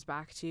 it goes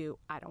back to,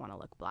 I don't want to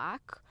look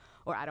Black,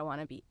 or I don't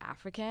want to be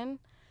African.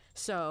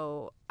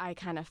 So I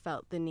kind of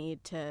felt the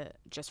need to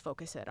just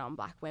focus it on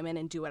Black women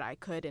and do what I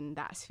could in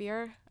that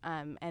sphere.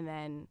 And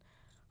then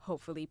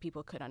hopefully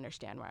people could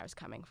understand where I was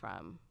coming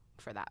from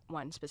for that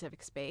one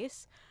specific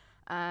space.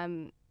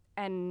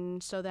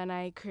 And so then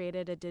I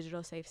created a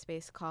digital safe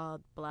space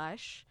called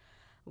Blush,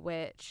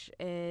 which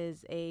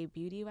is a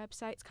beauty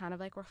website. It's kind of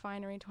like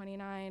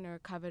Refinery29 or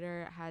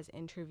Coveter. It has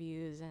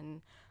interviews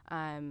and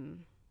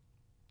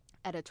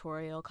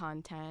editorial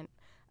content,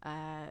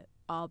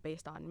 all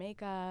based on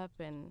makeup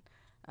and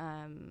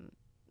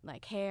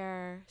like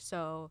hair.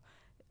 So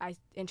I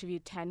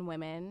interviewed 10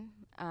 women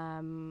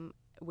from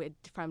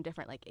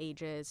different like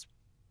ages,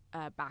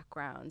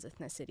 backgrounds,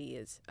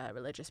 ethnicities,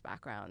 religious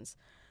backgrounds,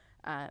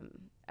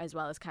 as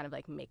well as kind of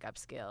like makeup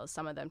skills.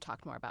 Some of them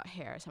talked more about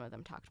hair, some of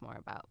them talked more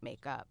about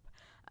makeup.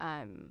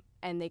 And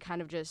they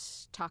kind of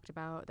just talked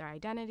about their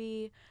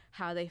identity,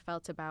 how they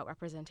felt about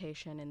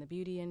representation in the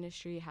beauty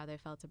industry, how they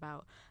felt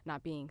about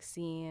not being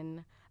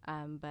seen,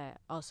 but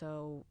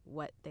also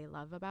what they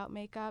love about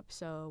makeup.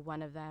 So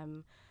one of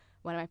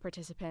my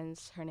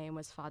participants, her name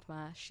was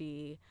Fatma.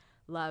 She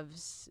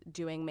loves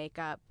doing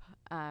makeup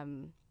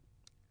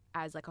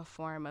as like a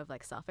form of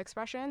like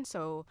self-expression.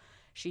 So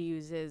she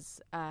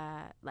uses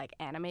like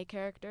anime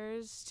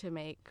characters to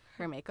make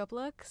her makeup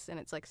looks, and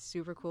it's like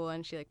super cool,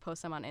 and she like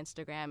posts them on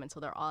Instagram, and so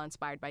they're all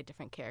inspired by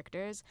different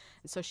characters.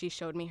 And so she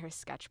showed me her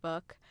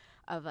sketchbook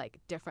of like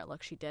different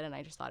looks she did, and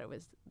I just thought it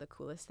was the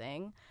coolest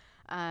thing.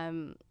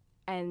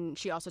 And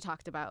she also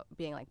talked about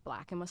being like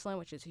Black and Muslim,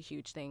 which is a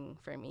huge thing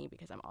for me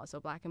because I'm also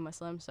Black and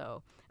Muslim.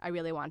 So I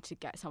really want to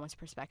get someone's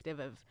perspective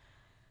of,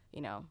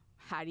 you know,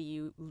 how do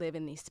you live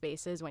in these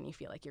spaces when you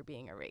feel like you're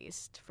being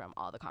erased from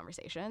all the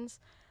conversations?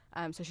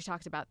 So she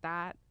talked about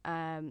that.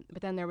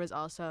 But then there was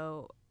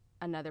also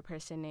another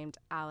person named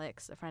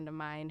Alex, a friend of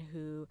mine,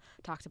 who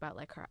talked about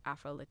like her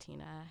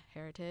Afro-Latina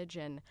heritage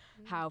and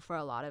how for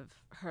a lot of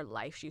her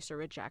life she used to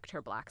reject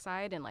her Black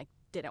side and like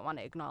didn't want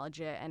to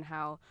acknowledge it, and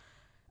how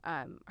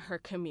her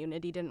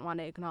community didn't want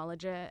to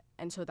acknowledge it.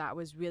 And so that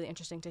was really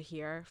interesting to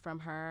hear from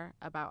her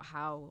about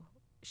how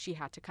she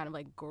had to kind of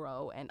like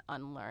grow and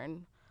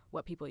unlearn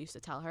what people used to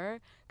tell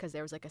her, because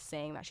there was like a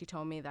saying that she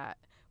told me that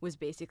was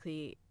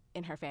basically,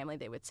 in her family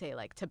they would say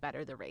like to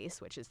better the race,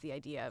 which is the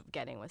idea of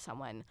getting with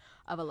someone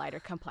of a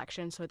lighter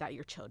complexion so that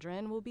your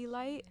children will be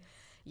light.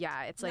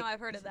 yeah, it's No, like I've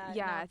heard of that.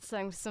 yeah,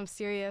 No. it's some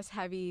serious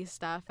heavy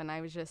stuff, and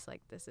I was just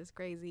like, this is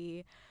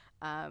crazy.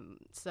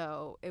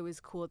 So it was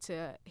cool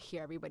to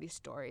hear everybody's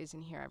stories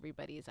and hear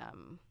everybody's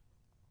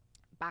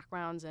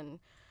backgrounds, and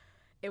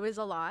it was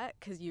a lot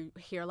because you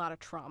hear a lot of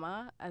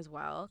trauma as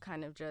well,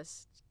 kind of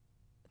just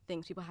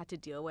things people had to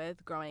deal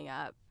with growing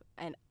up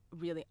and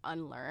really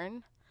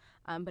unlearn.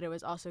 But it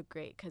was also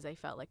great because I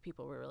felt like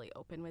people were really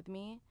open with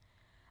me.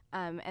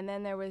 And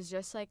then there was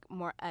just like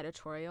more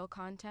editorial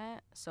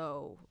content,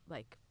 so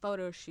like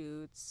photo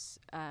shoots,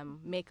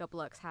 makeup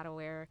looks, how to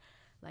wear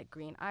like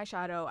green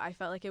eyeshadow. I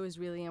felt like it was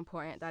really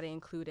important that I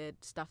included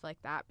stuff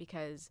like that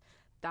because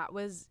that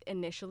was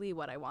initially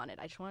what I wanted.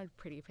 I just wanted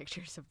pretty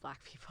pictures of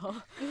Black people.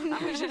 I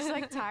was just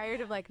like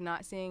tired of like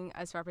not seeing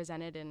us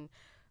represented in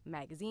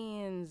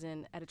magazines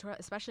and editorial,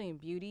 especially in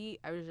beauty.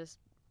 I was just,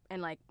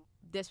 and like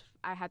this,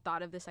 I had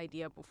thought of this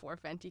idea before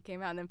Fenty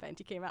came out, and then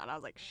Fenty came out and I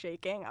was like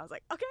shaking. I was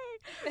like, okay,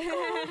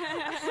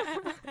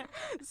 cool.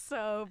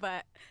 So,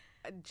 but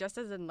just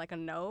as in like a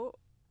note,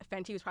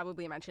 Fenty was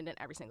probably mentioned in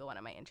every single one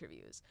of my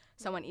interviews.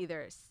 Someone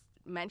either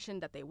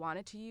mentioned that they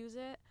wanted to use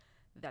it,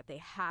 that they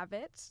have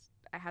it.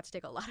 I had to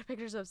take a lot of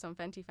pictures of some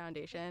Fenty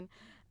foundation,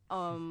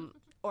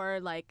 or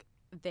like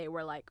they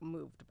were like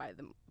moved by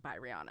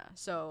Rihanna.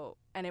 So,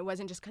 and it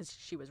wasn't just because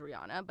she was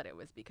Rihanna, but it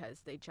was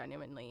because they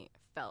genuinely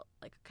felt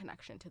like a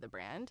connection to the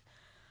brand.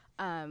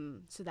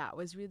 So that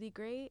was really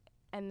great.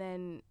 And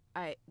then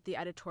the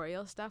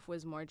editorial stuff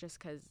was more just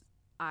because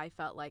I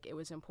felt like it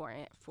was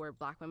important for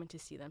Black women to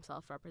see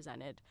themselves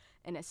represented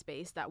in a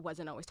space that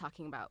wasn't always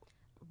talking about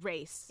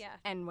race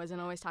and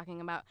wasn't always talking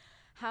about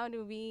how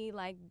do we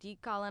like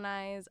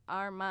decolonize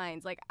our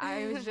minds. Like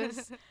I was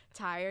just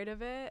tired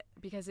of it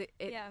because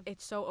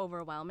it's so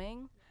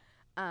overwhelming.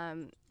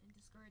 And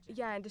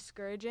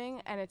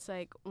discouraging. And it's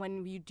like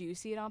when you do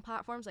see it on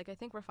platforms, like I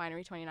think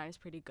Refinery29 is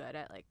pretty good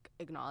at like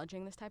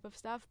acknowledging this type of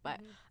stuff, but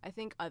I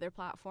think other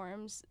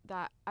platforms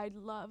that I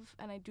love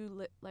and I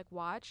do like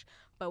watch,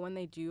 but when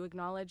they do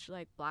acknowledge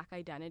like Black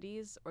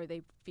identities or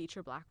they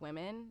feature Black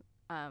women,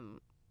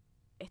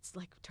 it's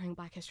like during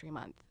Black History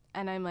Month.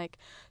 And I'm like,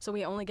 so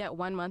we only get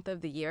 1 month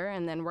of the year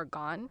and then we're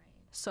gone.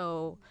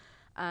 So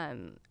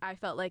I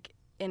felt like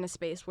in a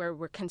space where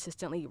we're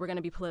going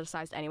to be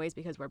politicized anyways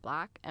because we're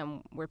Black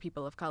and we're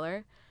people of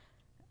color,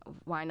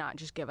 why not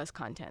just give us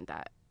content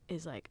that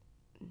is like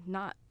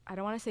not, I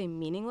don't want to say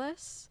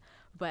meaningless,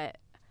 but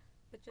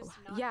just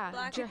not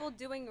Black people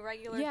doing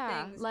regular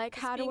things, like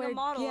just how to being wear a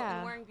model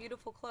and wearing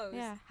beautiful clothes.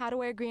 How to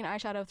wear green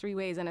eyeshadow 3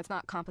 ways, and it's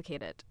not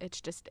complicated. It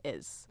just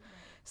is.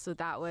 So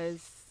that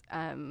was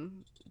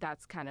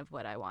that's kind of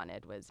what I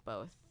wanted, was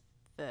both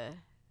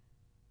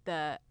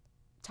the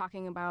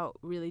talking about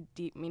really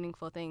deep,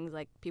 meaningful things,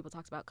 like people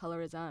talks about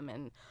colorism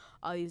and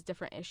all these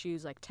different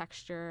issues like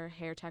texture,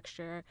 hair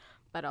texture,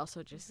 but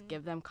also just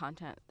give them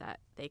content that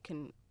they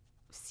can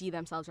see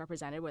themselves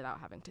represented without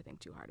having to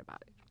think too hard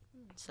about it.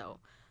 So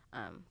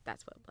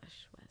that's what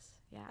Blush was.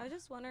 Yeah. I was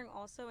just wondering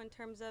also in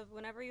terms of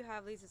whenever you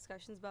have these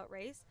discussions about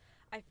race,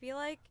 I feel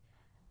like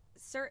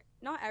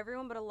not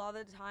everyone, but a lot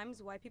of the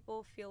times white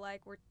people feel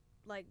like we're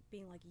like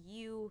being like,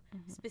 you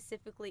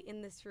specifically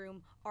in this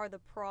room are the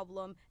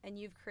problem and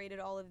you've created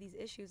all of these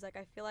issues. Like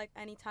I feel like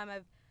anytime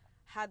I've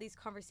had these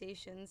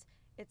conversations,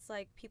 it's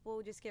like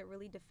people just get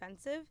really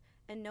defensive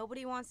and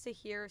nobody wants to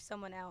hear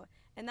someone out.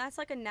 And that's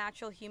like a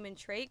natural human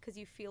trait because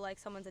you feel like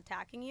someone's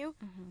attacking you,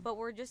 but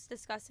we're just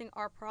discussing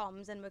our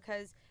problems. And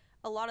because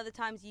a lot of the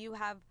times you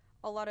have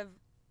a lot of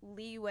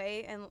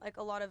leeway and like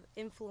a lot of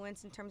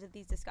influence in terms of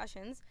these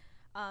discussions,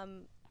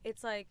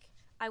 it's like,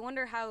 I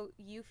wonder how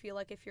you feel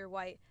like if you're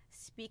white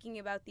speaking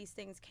about these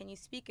things. Can you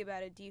speak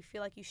about it? Do you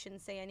feel like you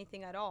shouldn't say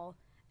anything at all?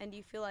 And do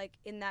you feel like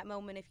in that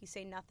moment, if you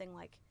say nothing,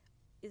 like,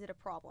 is it a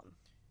problem?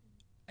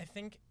 I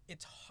think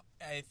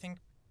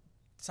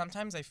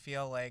sometimes I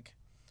feel like,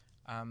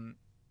 and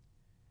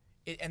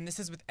this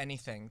is with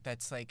anything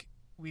that's like,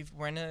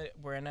 we're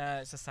in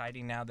a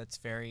society now that's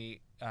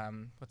very,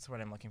 what's the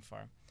word I'm looking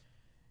for?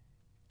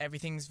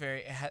 Everything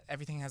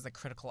has a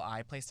critical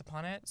eye placed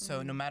upon it.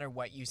 So no matter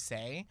what you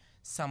say,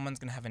 someone's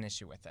going to have an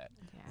issue with it,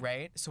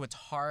 right? So it's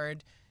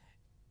hard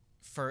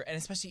and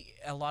especially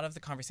a lot of the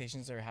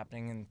conversations that are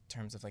happening in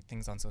terms of like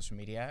things on social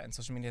media. And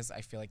social media is, I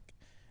feel like,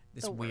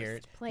 this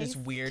weird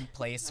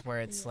place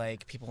where it's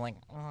like people like,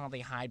 oh,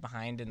 they hide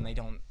behind and they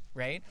don't,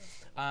 right?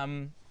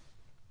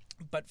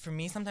 But for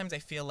me, sometimes I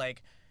feel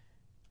like,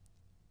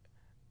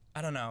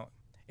 I don't know,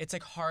 it's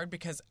like hard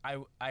because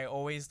I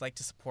always like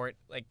to support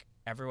like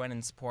everyone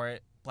and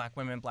support Black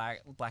women,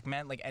 black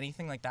men, like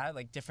anything like that,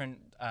 like different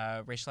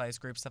racialized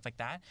groups, stuff like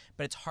that.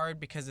 But it's hard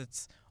because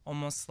it's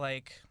almost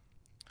like,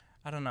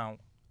 I don't know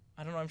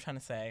what I'm trying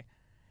to say.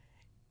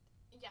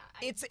 Yeah,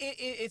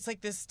 it's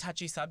like this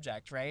touchy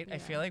subject, right? Yeah. I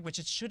feel like, which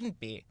it shouldn't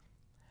be.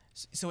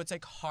 So it's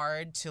like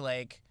hard to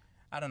like,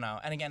 I don't know.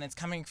 And again, it's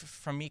coming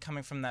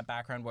from that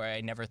background where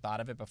I never thought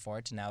of it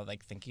before to now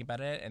like thinking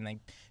about it and like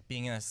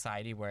being in a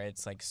society where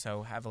it's like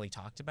so heavily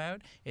talked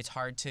about. It's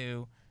hard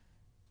to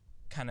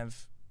kind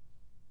of,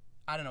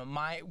 I don't know,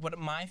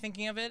 my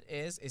thinking of it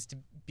is to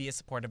be as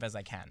supportive as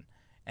I can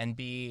and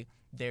be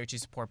there to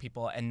support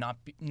people and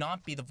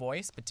not be the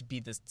voice, but to be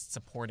this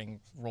supporting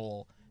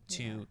role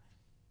to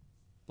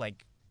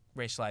like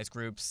racialized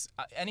groups,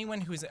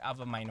 anyone who's of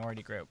a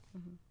minority group.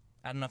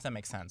 I don't know if that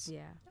makes sense.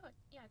 Yeah,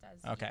 it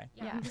does. Okay.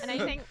 Yeah. And I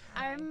think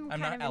I'm not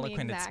kind of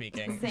eloquent in at the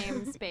speaking.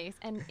 same space,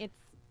 and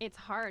it's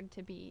hard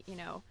to be,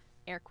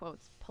 air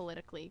quotes,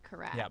 politically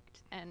correct. Yep.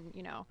 And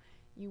you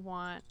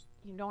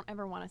don't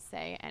ever want to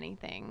say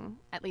anything,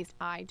 at least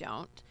I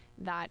don't,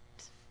 that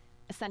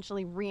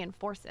essentially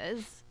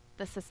reinforces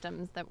the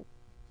systems that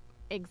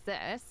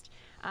exist.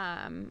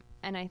 And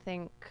I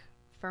think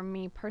for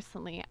me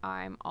personally,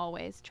 I'm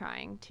always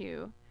trying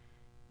to,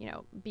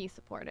 be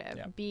supportive,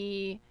 Yep.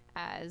 be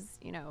as,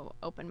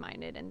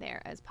 open-minded and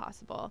there as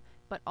possible,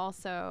 but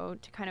also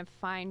to kind of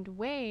find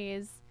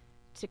ways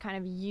to kind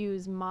of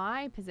use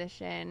my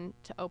position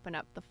to open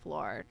up the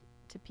floor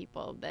to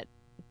people that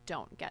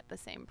don't get the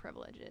same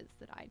privileges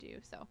that I do.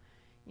 So,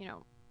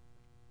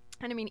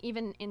 and I mean,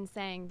 even in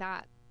saying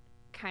that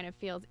kind of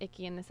feels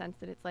icky in the sense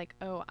that it's like,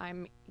 oh,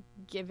 I'm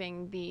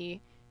giving the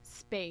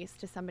space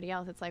to somebody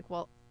else. It's like,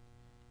 well,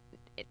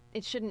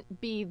 it shouldn't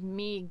be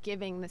me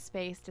giving the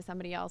space to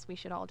somebody else. We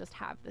should all just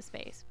have the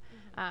space.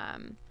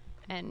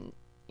 And,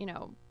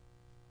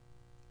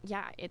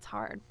 yeah, it's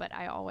hard, but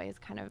I always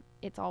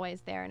it's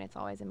always there, and it's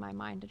always in my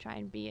mind to try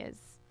and be as,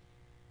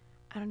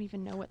 I don't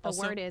even know what the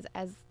Also- word is,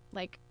 as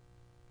like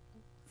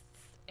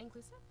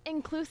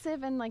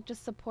Inclusive. and like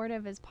just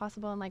supportive as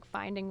possible, and like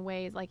finding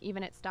ways, like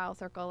even at Style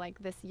Circle, like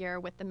this year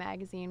with the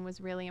magazine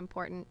was really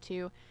important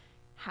to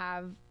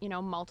have,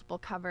 multiple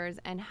covers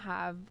and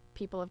have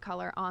people of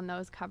color on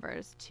those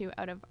covers. 2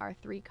 out of our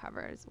 3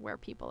 covers were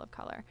people of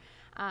color,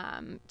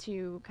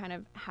 to kind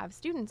of have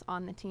students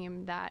on the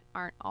team that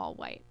aren't all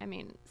white. I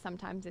mean,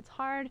 sometimes it's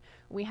hard.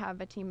 We have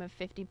a team of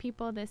 50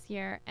 people this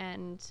year,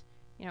 and,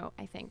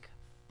 I think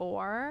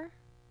 4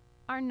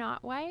 are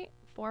not white,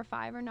 4 or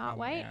 5 are not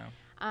white.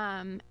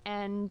 Yeah.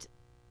 And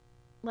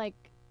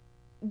like,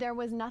 there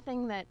was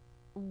nothing that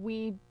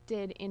we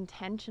did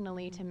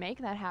intentionally to make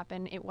that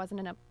happen. It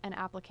wasn't an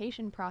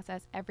application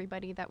process.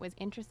 Everybody that was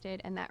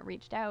interested and that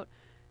reached out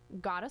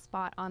got a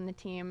spot on the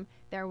team.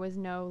 There was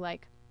no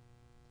like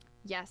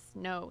yes,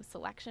 no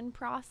selection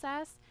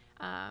process.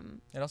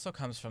 It also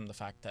comes from the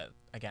fact that,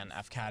 again,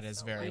 FCAT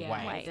is very Yeah,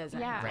 white. it doesn't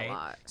Yeah. have Right? a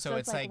lot. So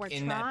it's like we're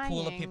in that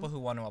pool of trying. people who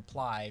want to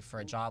apply for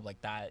a job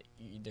like that,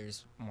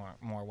 there's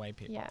more white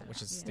people, Yeah.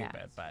 which is Yeah.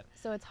 stupid. But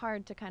So it's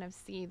hard to kind of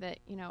see that,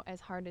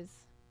 as hard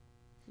as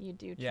you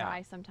do Yeah.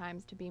 try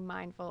sometimes to be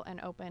mindful and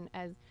open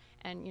and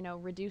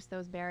reduce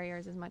those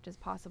barriers as much as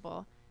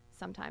possible,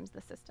 sometimes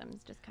the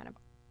systems just kind of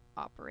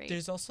operate.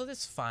 there's also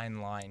this fine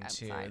line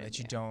too Outside of that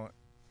you you. don't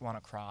want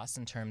to cross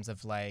in terms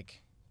of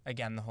like,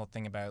 again, the whole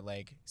thing about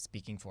like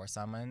speaking for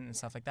someone and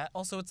stuff like that.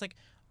 Also, it's like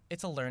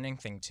it's a learning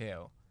thing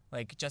too.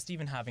 Like just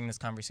even having this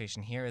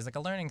conversation here is like a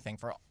learning thing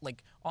for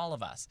like all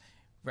of us,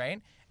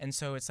 right? And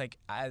so it's like,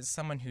 as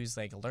someone who's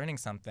like learning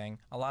something,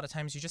 a lot of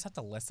times you just have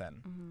to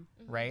listen,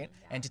 right?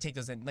 And to take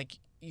those in. Like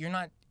you're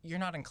not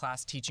in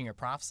class teaching your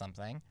prof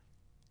something.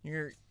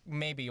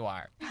 Maybe you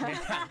are.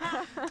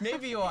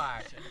 Maybe you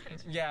are.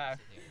 Yeah.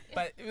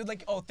 But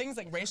like, things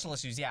like racial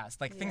issues, yes,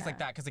 like things like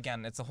that. Because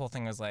again, it's the whole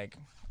thing was like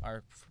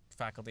our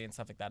faculty and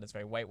stuff like that is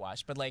very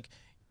whitewashed. But like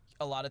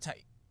a lot of time,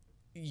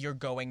 you're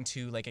going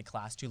to like a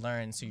class to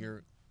learn, so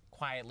you're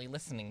quietly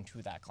listening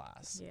to that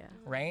class. Yeah.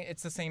 Right?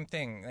 It's the same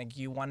thing. Like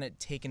you want to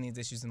take in these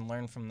issues and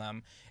learn from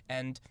them,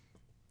 and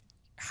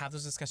have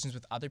those discussions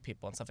with other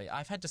people and stuff like that.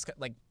 I've had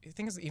like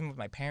things even with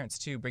my parents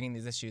too, bringing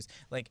these issues,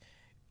 like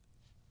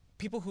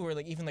people who are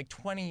like even like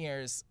 20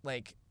 years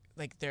like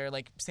they're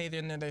like, say they're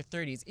in their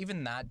 30s,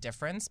 even that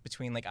difference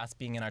between like us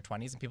being in our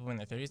 20s and people in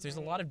their 30s, there's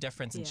a lot of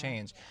difference and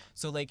change.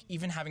 So like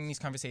even having these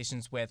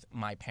conversations with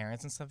my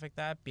parents and stuff like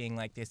that, being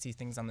like they see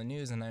things on the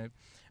news, and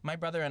my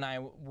brother and I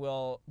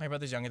will, my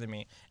brother's younger than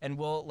me, and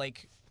we'll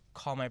like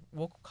call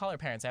our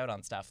parents out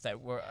on stuff that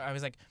I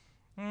was like,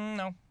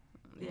 no,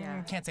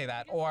 can't say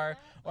that, or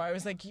I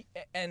was like,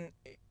 and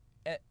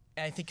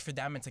I think for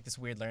them it's like this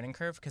weird learning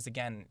curve, because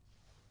again,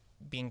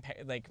 being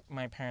like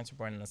my parents were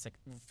born in the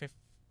 50s,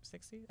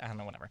 60s? I don't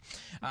know, whatever.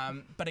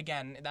 But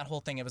again, that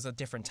whole thing, it was a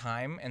different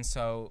time, and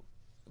so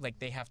like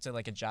they have to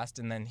like adjust,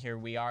 and then here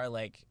we are,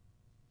 like,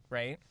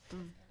 right?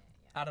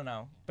 I don't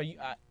know, but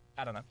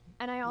I don't know.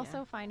 And I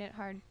also find it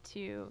hard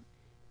to,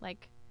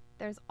 like,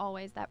 there's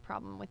always that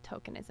problem with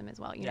tokenism as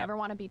well. You never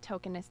want to be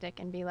tokenistic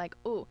and be like,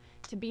 ooh,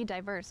 to be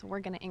diverse, we're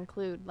going to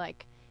include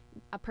like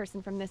a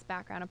person from this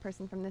background, a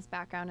person from this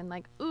background, and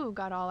like, ooh,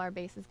 got all our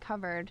bases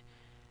covered.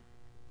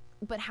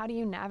 But how do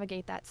you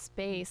navigate that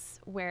space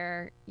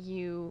where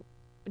you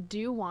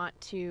do want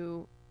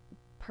to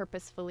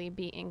purposefully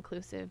be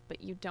inclusive,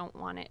 but you don't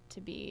want it to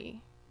be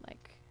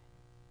like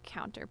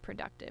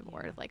counterproductive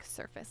or like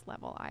surface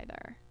level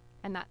either?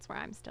 And that's where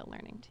I'm still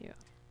learning too.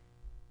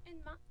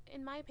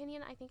 In my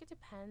opinion, I think it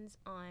depends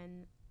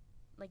on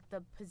like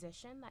the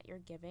position that you're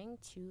giving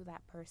to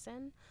that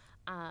person.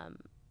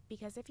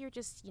 Because if you're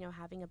just,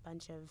 having a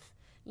bunch of,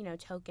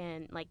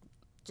 token, like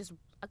just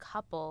a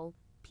couple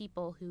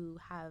people who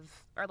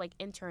are like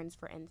interns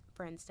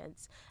for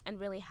instance, and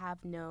really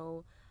have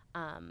no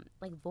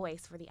like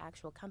voice for the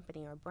actual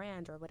company or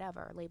brand or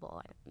whatever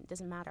label, it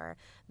doesn't matter,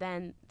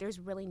 then there's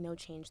really no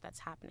change that's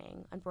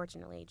happening.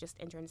 Unfortunately, just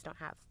interns don't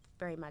have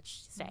very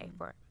much to say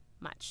for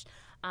much.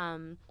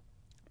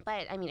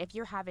 But I mean, if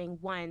you're having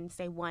one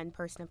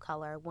person of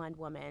color, one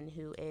woman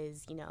who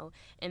is, you know,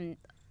 in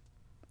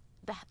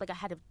like a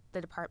head of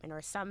the department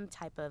or some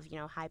type of, you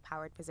know,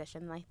 high-powered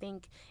position, I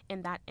think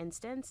in that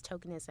instance,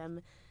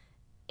 tokenism,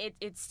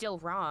 it's still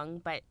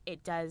wrong, but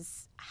it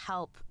does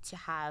help to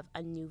have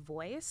a new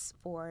voice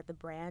for the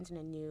brand and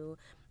a new,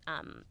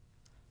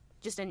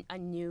 just a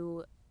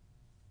new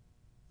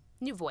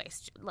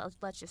voice.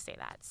 Let's just say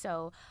that.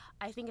 So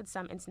I think in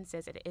some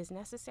instances it is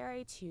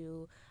necessary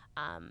to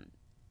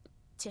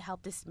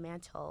help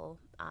dismantle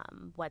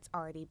what's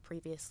already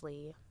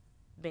previously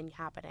been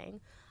happening.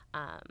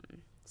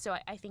 So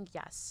I think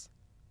yes,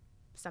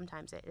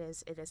 sometimes it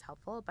is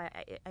helpful, but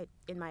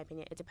in my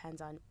opinion, it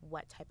depends on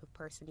what type of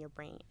person you're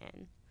bringing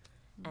in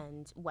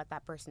and what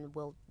that person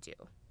will do.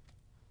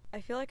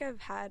 I feel like I've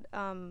had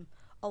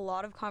a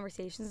lot of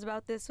conversations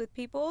about this with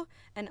people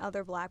and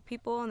other Black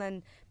people, and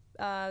then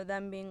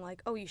them being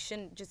like, oh, you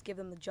shouldn't just give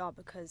them the job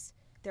because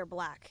they're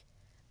Black.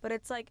 But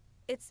it's like,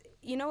 it's,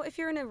 you know, if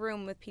you're in a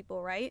room with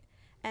people, right,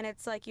 and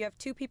it's like you have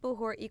two people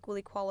who are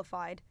equally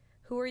qualified,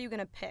 who are you going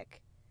to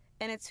pick?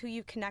 And it's who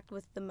you connect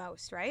with the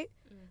most, right?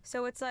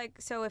 So it's like,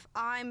 so if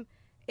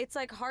it's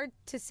like hard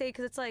to say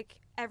because it's like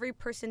every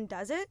person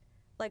does it,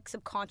 like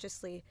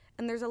subconsciously.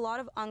 And there's a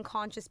lot of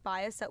unconscious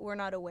bias that we're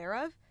not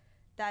aware of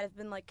that have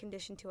been like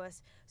conditioned to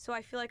us. So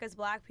I feel like as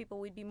Black people,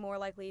 we'd be more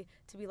likely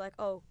to be like,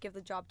 oh, give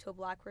the job to a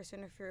Black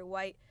person. If you're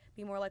white,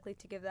 be more likely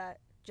to give that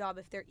job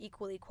if they're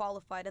equally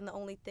qualified. And the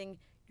only thing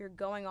you're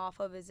going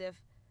off of is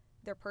if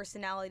their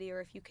personality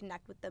or if you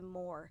connect with them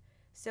more.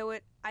 So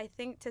I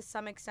think to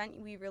some extent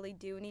we really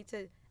do need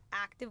to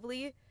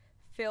actively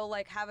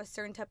have a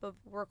certain type of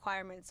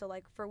requirement. So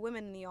like for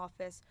women in the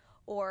office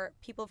or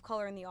people of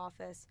color in the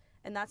office,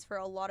 and that's for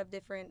a lot of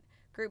different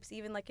groups,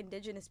 even like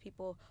Indigenous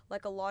people,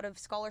 like a lot of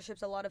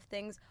scholarships, a lot of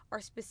things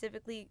are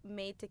specifically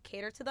made to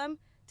cater to them,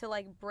 to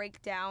like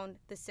break down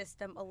the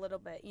system a little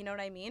bit. You know what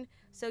I mean?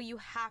 So you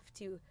have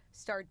to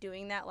start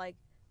doing that. Like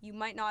you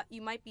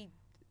might be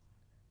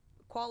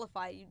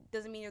qualified. It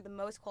doesn't mean you're the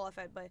most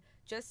qualified, but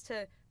just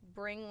to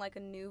bring like a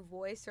new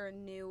voice or a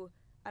new,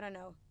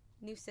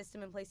 new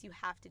system in place, you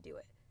have to do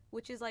it,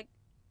 which is like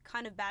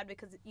kind of bad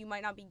because you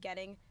might not be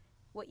getting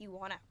what you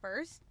want at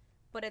first,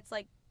 but it's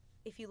like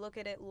if you look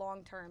at it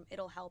long term,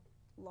 it'll help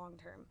long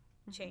term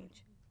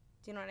change.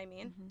 Do you know what I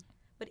mean?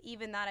 But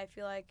even that, I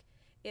feel like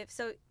if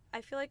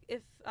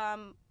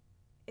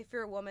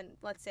you're a woman,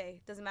 let's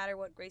say, doesn't matter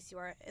what race you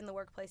are in the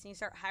workplace, and you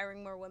start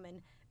hiring more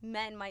women,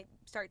 men might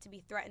start to be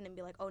threatened and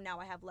be like, oh, now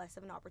I have less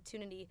of an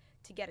opportunity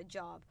to get a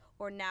job,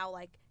 or now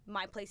like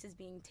my place is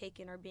being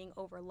taken or being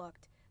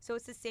overlooked. So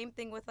it's the same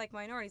thing with like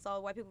minorities.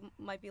 All white people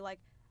might be like,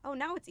 oh,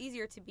 now it's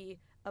easier to be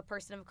a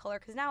person of color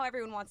because now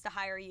everyone wants to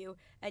hire you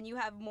and you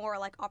have more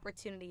like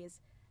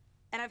opportunities.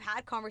 And I've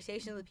had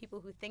conversations with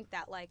people who think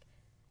that like,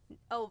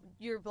 oh,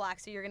 you're Black,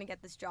 so you're gonna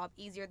get this job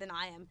easier than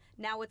I am.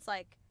 Now it's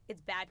like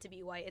it's bad to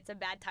be white. It's a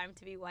bad time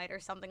to be white or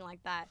something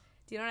like that.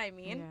 Do you know what I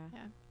mean?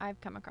 Yeah,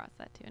 I've come across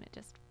that too, and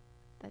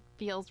that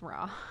feels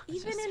raw.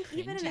 Even in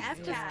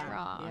FCAT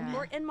wrong.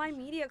 or in my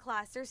media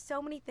class, there's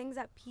so many things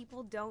that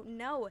people don't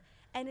know,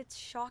 and it's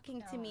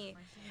shocking to me.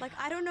 Like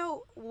I don't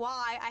know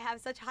why I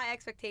have such high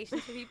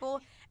expectations for people,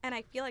 and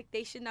I feel like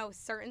they should know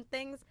certain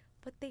things,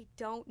 but they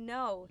don't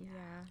know.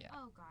 Yeah.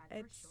 Oh God,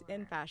 It's for sure.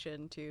 in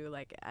fashion too.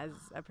 Like as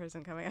a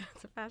person coming out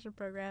of the fashion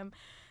program,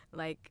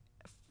 like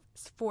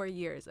 4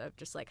 years of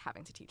just like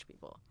having to teach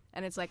people,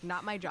 and it's like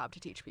not my job to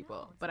teach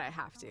people, but I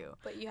have to.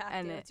 But you have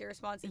And to. It's your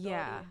responsibility.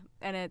 Yeah,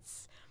 and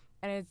it's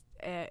I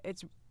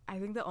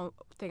think the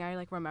thing I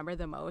like remember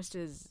the most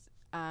is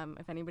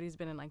if anybody's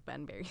been in like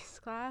Ben Berry's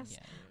class,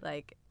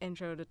 like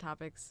intro to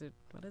topics.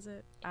 What is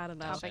it? I don't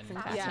know. Topics in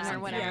Fashion. fashion or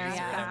whatever.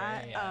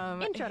 Yeah.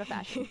 Intro to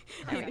fashion.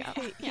 There we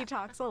go. He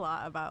talks a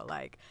lot about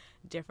like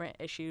different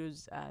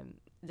issues,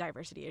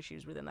 diversity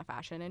issues within the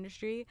fashion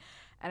industry,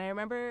 and I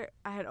remember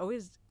I had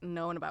always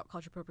known about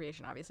cultural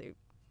appropriation, obviously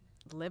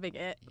living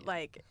it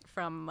like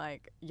from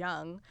like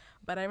young,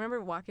 but I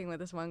remember walking with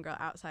this one girl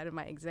outside of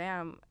my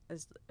exam,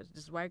 this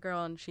white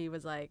girl, and she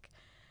was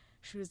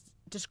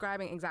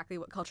describing exactly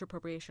what cultural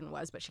appropriation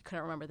was, but she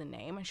couldn't remember the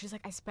name, and she's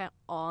like, I spent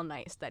all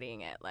night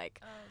studying it, like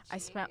I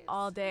spent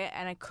all day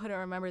and I couldn't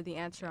remember the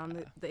answer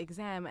on the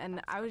exam,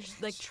 and I was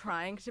just like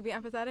trying to be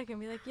empathetic and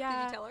be like,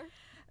 yeah. Did you tell her?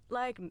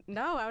 Like,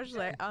 no, I was just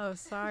like, oh,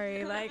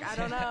 sorry, like, I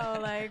don't know,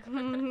 like,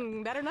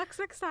 better next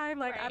time,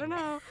 like, I don't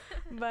know,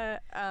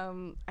 but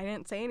I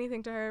didn't say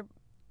anything to her,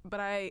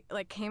 but I,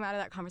 like, came out of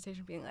that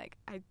conversation being like,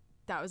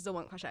 that was the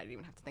one question I didn't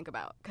even have to think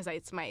about, because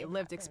it's my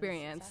lived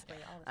experience,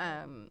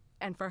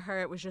 and for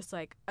her, it was just,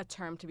 like, a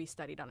term to be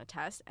studied on a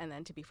test, and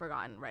then to be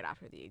forgotten right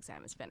after the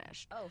exam is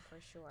finished. Oh,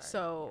 for sure.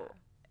 So,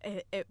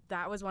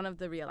 that was one of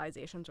the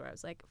realizations where I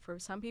was like, for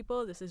some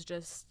people, this is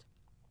just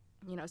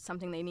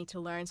something they need to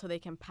learn so they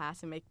can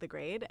pass and make the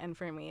grade. And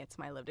for me, it's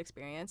my lived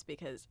experience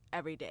because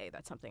every day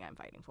that's something I'm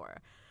fighting for.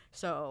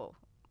 So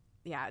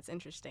yeah, it's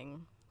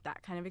interesting,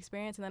 that kind of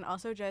experience. And then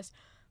also just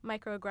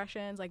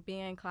microaggressions, like being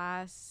in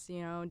class,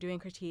 doing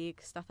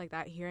critique, stuff like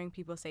that, hearing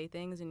people say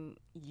things and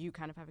you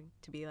kind of having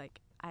to be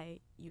like,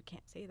 you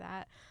can't say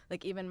that.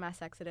 Like even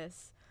Mass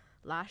Exodus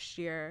last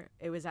year,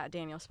 it was at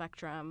Daniel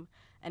Spectrum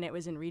and it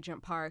was in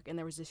Regent Park, and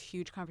there was this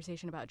huge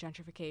conversation about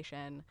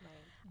gentrification.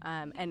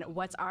 Right. And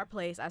what's our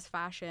place as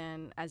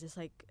fashion, as this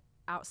like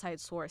outside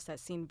source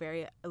that's seen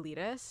very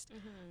elitist.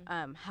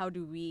 How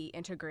do we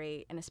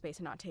integrate in a space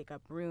and not take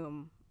up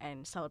room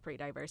and celebrate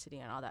diversity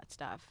and all that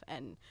stuff?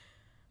 And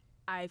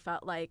I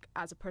felt like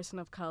as a person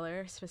of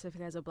color,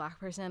 specifically as a Black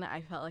person,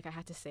 I felt like I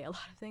had to say a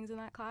lot of things in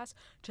that class,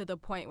 to the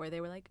point where they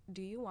were like,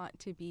 do you want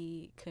to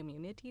be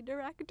community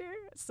director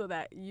so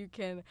that you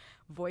can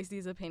voice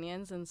these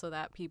opinions and so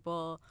that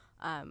people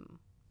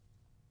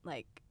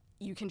like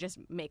you can just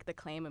make the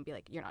claim and be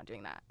like, you're not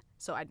doing that.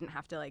 So I didn't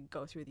have to like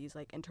go through these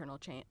like internal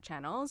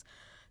channels.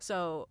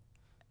 So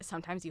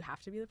sometimes you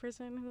have to be the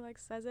person who like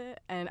says it.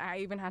 And I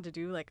even had to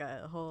do like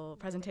a whole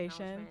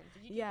presentation.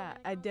 Yeah,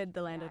 I did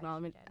the land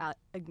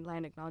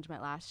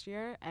acknowledgement last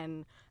year,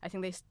 and I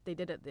think they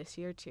did it this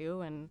year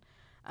too. And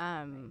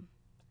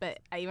but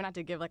I even had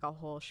to give like a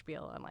whole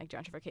spiel on like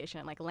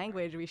gentrification, like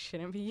language we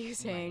shouldn't be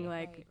using.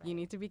 You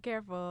need to be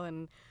careful.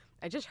 And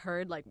I just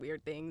heard like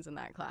weird things in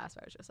that class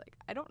where I was just like,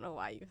 I don't know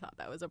why you thought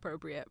that was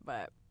appropriate,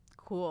 but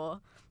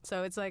cool.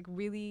 So it's like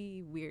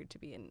really weird to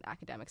be in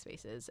academic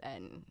spaces,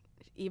 and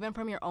even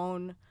from your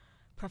own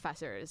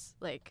professors,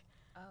 like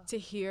to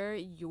hear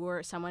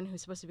someone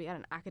who's supposed to be at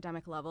an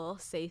academic level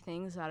say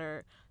things that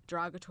are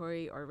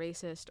derogatory or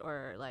racist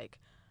or like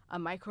a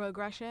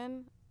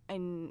microaggression,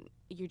 and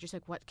you're just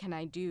like, what can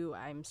I do?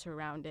 I'm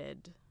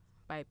surrounded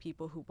by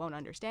people who won't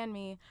understand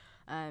me,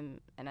 and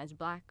as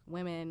Black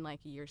women, like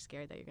you're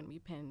scared that you're gonna be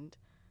pinned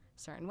a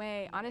certain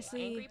way.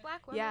 Honestly, angry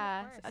Black women,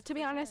 yeah. of course, To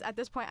be for honest, sure. at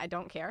this point, I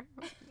don't care.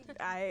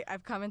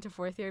 I've come into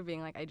fourth year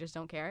being like, I just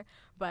don't care.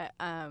 But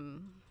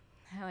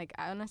like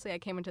honestly, I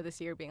came into this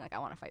year being like, I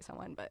want to fight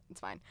someone, but it's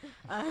fine.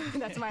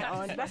 That's my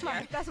own.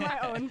 That's my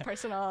own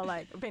personal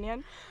like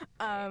opinion.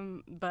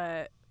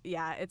 But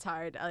yeah, it's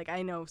hard. Like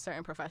I know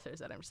certain professors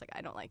that I'm just like,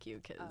 I don't like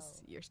you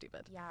because you're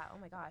stupid. Yeah. Oh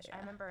my gosh. Yeah. I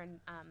remember in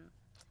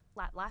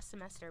last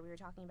semester we were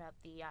talking about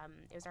it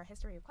was our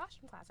history of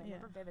costume class. I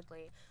remember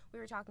vividly. We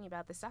were talking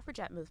about the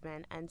suffragette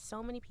movement, and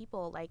so many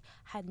people like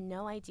had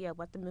no idea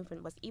what the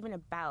movement was even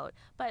about.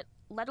 But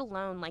let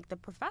alone like the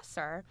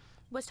professor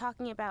was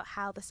talking about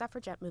how the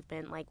suffragette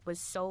movement like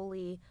was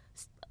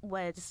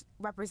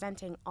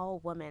representing all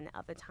women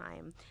of the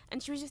time,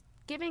 and she was just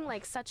giving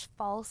like such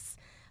false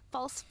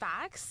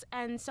facts,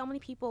 and so many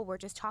people were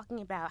just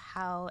talking about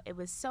how it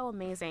was so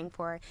amazing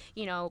for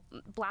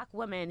Black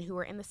women who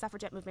were in the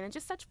suffragette movement, and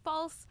just such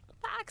false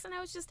facts. And I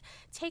was just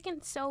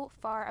taken so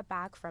far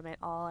aback from it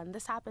all. And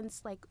this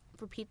happens like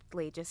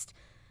repeatedly, just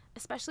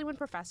especially when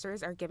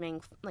professors are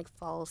giving like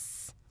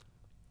false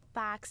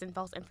facts and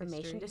false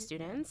information to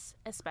students,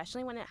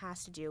 especially when it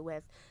has to do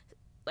with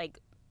like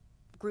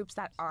groups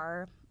that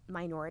are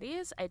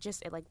minorities.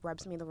 It like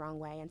rubs me the wrong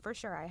way. And for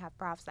sure I have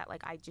profs that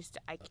like I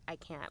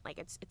can't, like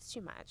it's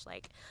too much.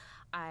 Like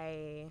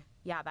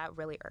that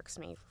really irks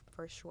me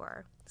for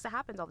sure, because it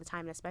happens all the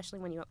time, and especially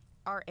when you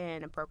are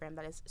in a program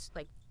that is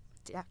like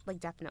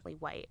definitely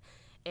white,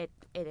 it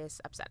is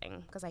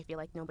upsetting, because I feel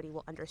like nobody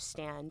will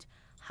understand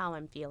how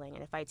I'm feeling.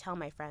 And if I tell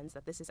my friends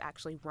that this is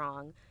actually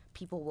wrong,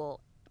 people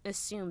will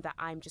assume that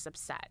I'm just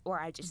upset, or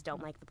I just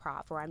don't like the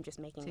prof, or I'm just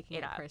making Taking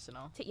it up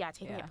personal.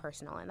 Taking it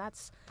personal. And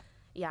that's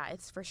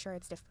it's for sure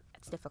it's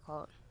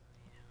difficult.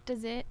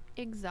 Does it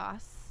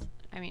exhaust?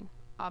 I mean,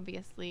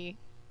 obviously,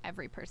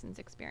 every person's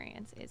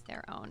experience is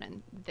their own,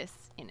 and this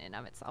in and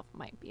of itself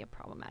might be a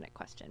problematic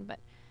question, but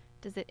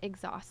does it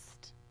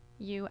exhaust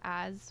you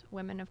as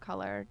women of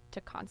color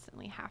to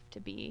constantly have to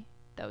be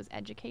those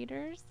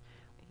educators?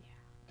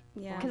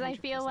 Yeah. Because I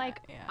feel 100%, like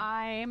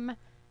yeah.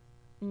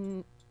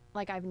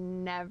 I've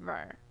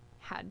never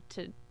had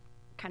to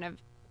kind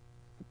of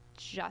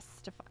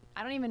justify,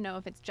 I don't even know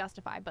if it's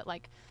justify, but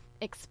like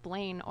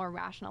explain or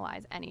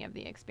rationalize any of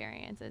the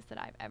experiences that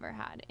I've ever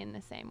had in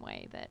the same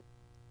way that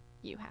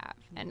you have.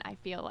 And I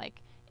feel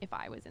like if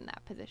I was in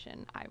that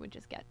position, I would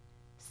just get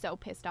so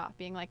pissed off,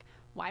 being like,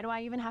 why do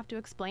I even have to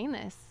explain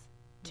this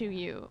to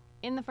you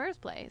in the first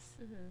place?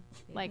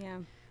 Like,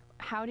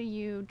 how do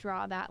you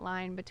draw that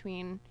line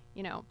between,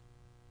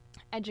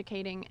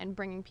 educating and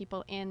bringing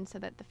people in so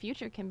that the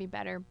future can be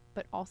better,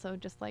 but also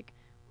just like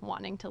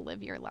wanting to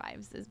live your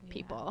lives as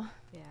people?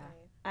 Yeah.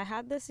 I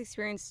had this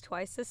experience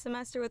twice this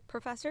semester with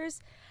professors.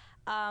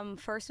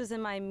 First was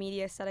in my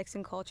media aesthetics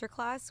and culture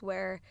class,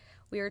 where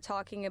we were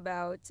talking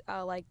about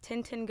like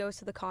Tintin Goes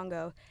to the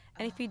Congo.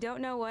 And if you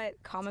don't know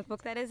what comic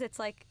book that is, it's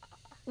like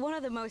one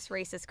of the most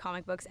racist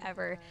comic books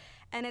ever.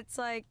 And it's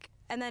like,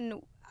 and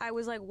then I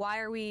was like, why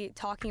are we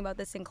talking about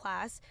this in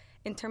class?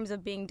 in terms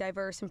of being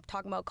diverse and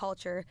talking about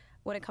culture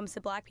when it comes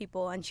to black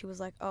people. And she was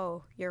like,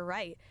 oh, you're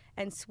right,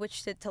 and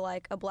switched it to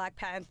like a Black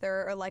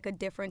Panther or like a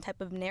different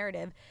type of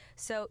narrative.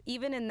 So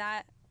even in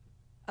that,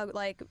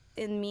 like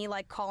in me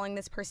like calling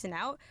this person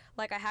out,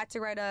 like I had to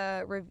write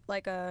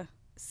a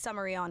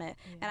summary on it,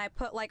 and I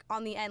put like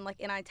on the end like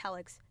in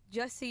italics,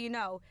 just so you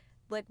know,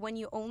 like when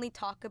you only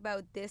talk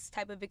about this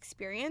type of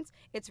experience,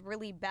 it's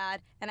really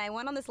bad. And I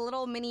went on this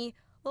little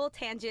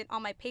tangent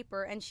on my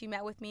paper, and she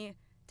met with me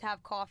to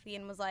have coffee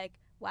and was like,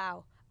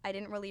 wow, I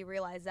didn't really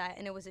realize that,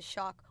 and it was a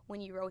shock when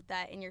you wrote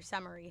that in your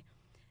summary.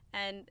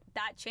 And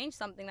that changed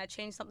something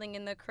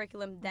in the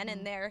curriculum then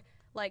and there.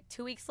 Like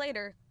 2 weeks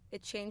later,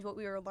 it changed what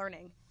we were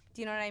learning.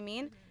 Do you know what I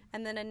mean?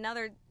 And then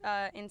another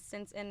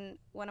instance in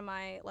one of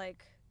my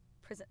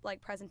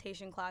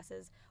presentation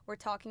classes, we're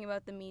talking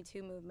about the Me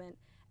Too movement.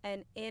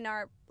 And in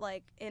our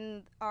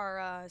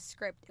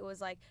script, it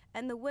was like,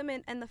 and the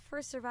women and the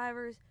first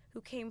survivors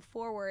who came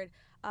forward,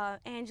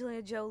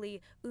 Angelina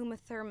Jolie, Uma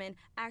Thurman,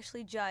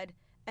 Ashley Judd,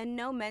 and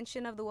no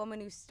mention of the woman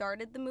who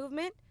started the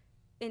movement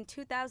in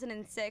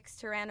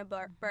 2006, Tarana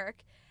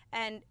Burke.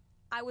 And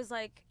I was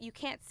like, you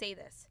can't say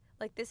this.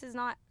 Like, this is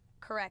not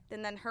correct.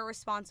 And then her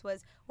response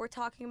was, we're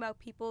talking about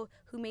people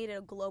who made it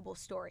a global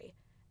story.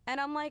 And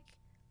I'm like,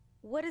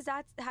 what does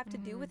that have to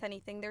do with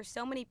anything? There's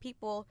so many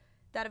people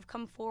that have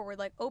come forward,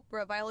 like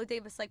Oprah, Viola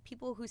Davis, like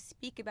people who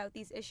speak about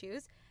these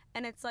issues.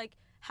 And it's like,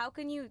 how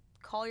can you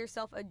call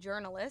yourself a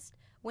journalist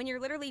when you're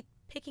literally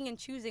picking and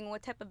choosing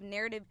what type of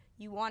narrative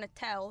you want to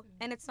tell,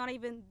 and it's not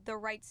even the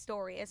right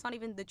story. It's not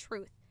even the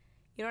truth.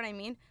 You know what I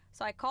mean?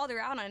 So I called her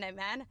out on it,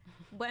 man.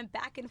 Went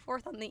back and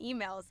forth on the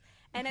emails.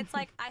 And it's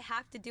like, I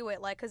have to do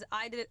it, like, because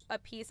I did a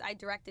piece, I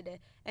directed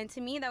it. And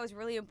to me, that was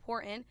really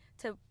important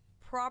to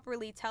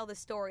properly tell the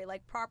story,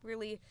 like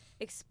properly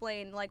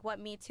explain like what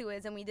Me Too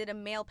is. And we did a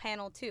male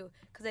panel too,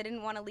 because I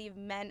didn't want to leave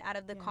men out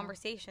of the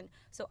conversation.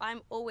 So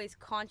I'm always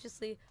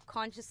consciously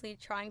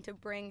trying to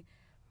bring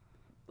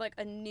like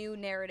a new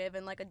narrative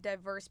and like a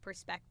diverse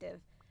perspective.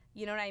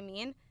 You know what I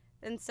mean?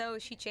 And so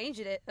she changed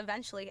it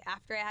eventually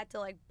after I had to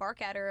like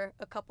bark at her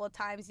a couple of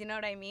times. You know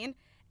what I mean?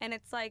 And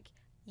it's like,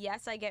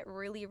 yes, I get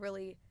really,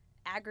 really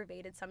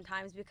aggravated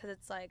sometimes, because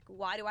it's like,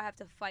 why do I have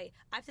to fight?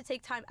 I have to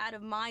take time out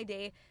of my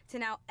day to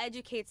now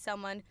educate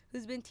someone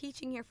who's been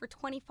teaching here for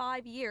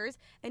 25 years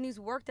and who's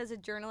worked as a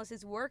journalist,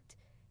 has worked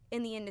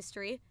in the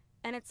industry.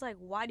 And it's like,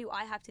 why do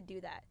I have to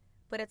do that?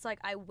 But it's like,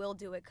 I will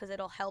do it because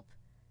it'll help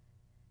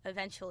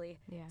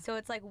eventually. Yeah. So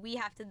it's like, we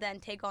have to then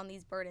take on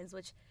these burdens,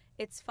 which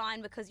it's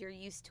fine because you're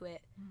used to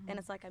it. And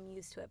it's like, I'm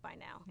used to it by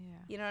now. Yeah.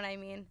 You know what I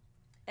mean?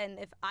 And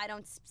if I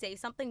don't say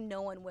something,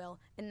 no one will,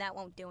 and that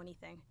won't do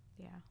anything.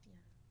 Yeah.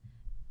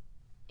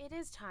 It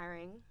is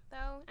tiring,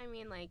 though. I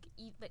mean, like,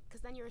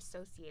 because then you're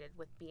associated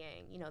with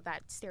being, you know,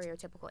 that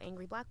stereotypical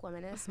angry black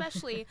woman. And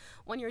especially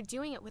when you're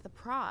doing it with a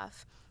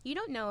prof, you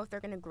don't know if they're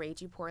going to grade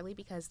you poorly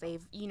because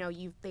they've.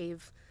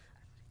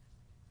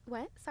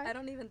 What? Sorry? I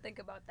don't even think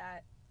about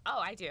that. Oh,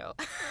 I do.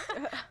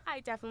 I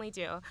definitely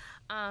do.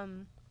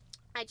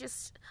 I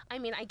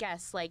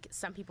guess, like,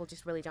 some people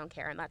just really don't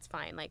care, and that's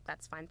fine. Like,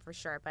 that's fine for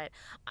sure. But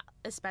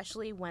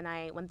especially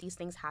when these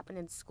things happen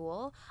in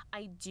school,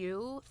 I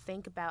do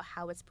think about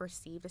how it's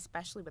perceived,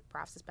 especially with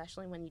profs,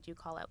 especially when you do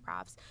call out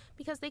profs,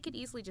 because they could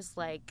easily just,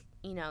 like,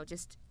 you know,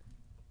 just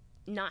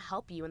not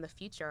help you in the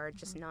future, or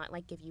just not,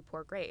 like, give you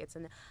poor grades.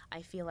 And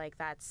I feel like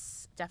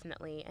that's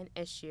definitely an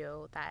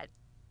issue that,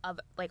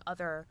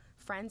 other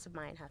friends of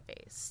mine have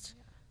faced,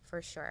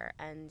 for sure.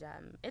 And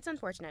it's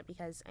unfortunate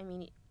because, I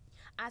mean,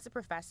 as a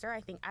professor, I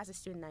think as a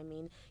student, I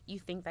mean, you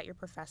think that your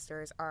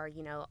professors are,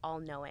 you know,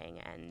 all-knowing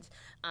and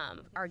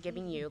are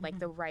giving you, like,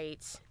 the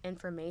right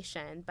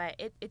information. But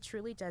it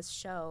truly does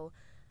show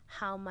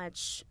how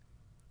much,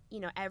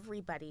 you know,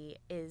 everybody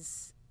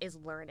is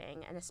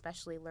learning, and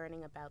especially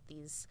learning about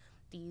these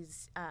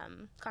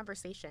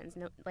conversations.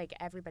 No, like,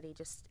 everybody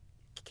just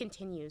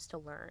continues to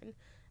learn.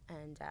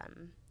 And,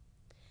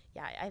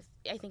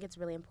 I think it's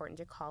really important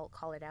to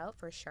call it out,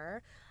 for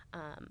sure,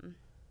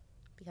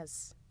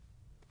 because...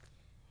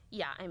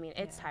 Yeah, I mean,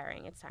 it's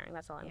tiring. It's tiring.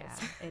 That's all I'm going to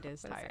say. It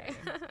is tiring.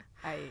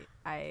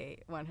 I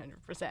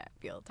 100%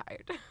 feel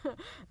tired.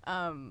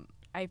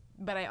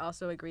 But I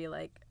also agree,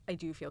 like, I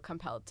do feel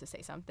compelled to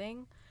say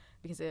something,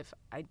 because if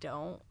I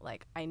don't,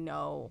 like, I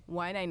know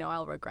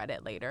I'll regret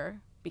it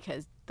later,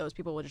 because those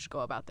people will just go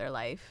about their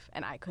life,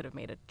 and I could have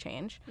made a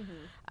change.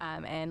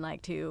 And,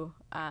 like, too,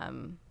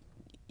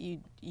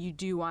 you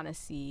do want to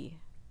see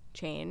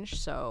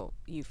change, so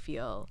you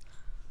feel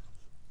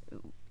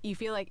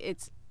like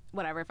it's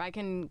whatever. If I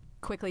can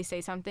quickly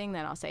say something,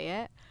 then I'll say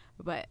it.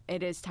 But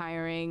it is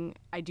tiring.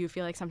 I do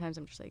feel like sometimes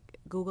I'm just like,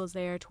 Google's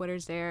there,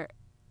 Twitter's there.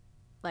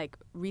 Like,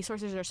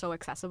 resources are so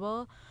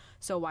accessible,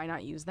 so why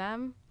not use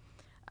them?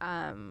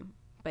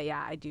 But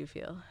yeah, I do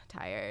feel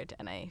tired,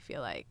 and I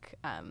feel like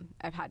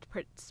I've had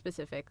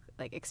specific,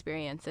 like,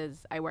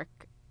 experiences. I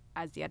work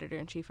as the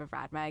editor-in-chief of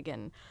RadMag,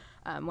 and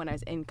when I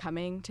was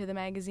incoming to the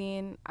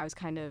magazine, I was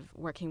kind of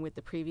working with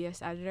the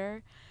previous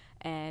editor,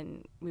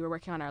 and we were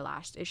working on our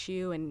last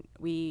issue, and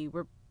we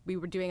were we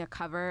were doing a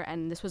cover,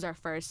 and this was our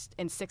first,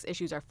 in 6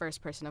 issues, our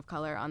first person of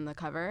color on the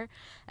cover,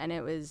 and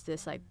it was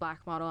this like black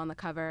model on the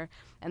cover,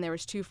 and there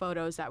was 2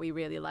 photos that we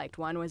really liked.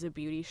 One was a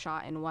beauty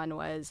shot, and one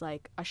was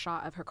like a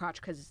shot of her crotch,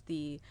 because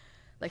she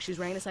was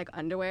wearing this like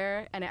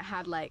underwear, and it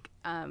had like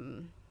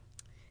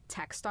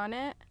text on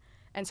it,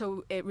 and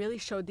so it really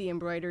showed the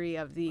embroidery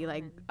of the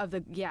of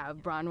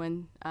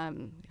Bronwyn,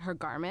 her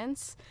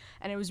garments,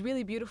 and it was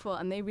really beautiful,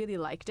 and they really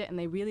liked it, and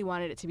they really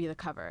wanted it to be the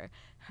cover,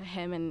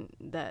 him and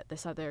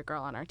this other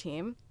girl on our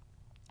team,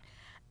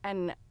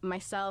 and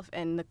myself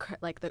and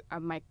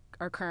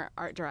our current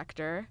art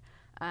director,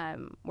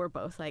 we're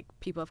both like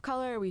people of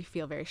color. We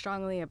feel very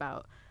strongly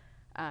about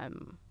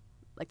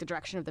like the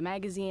direction of the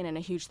magazine, and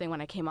a huge thing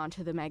when I came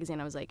onto the magazine,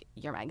 I was like,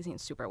 your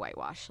magazine's super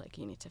whitewashed, like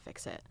you need to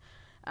fix it.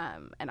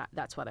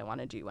 That's what I want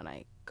to do when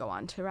I go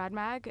on to Rad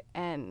Mag.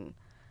 And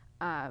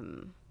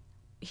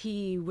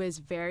he was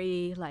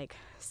very like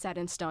set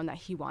in stone that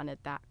he wanted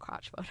that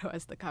crotch photo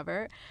as the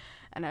cover,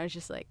 and I was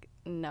just like,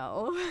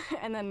 no.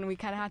 And then we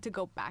kind of had to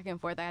go back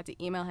and forth. I had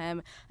to email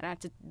him, and I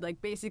had to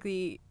like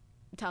basically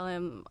tell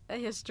him a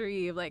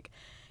history of like,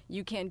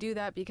 you can't do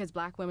that because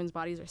Black women's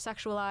bodies are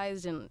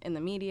sexualized in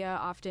the media.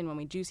 Often when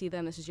we do see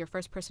them, this is your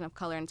first person of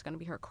color and it's going to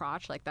be her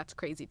crotch. Like, that's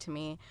crazy to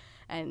me.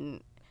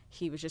 And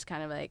he was just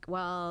kind of like,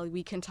 well,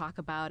 we can talk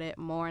about it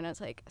more. And I was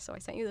like, so I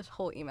sent you this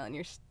whole email and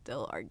you're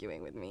still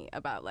arguing with me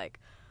about like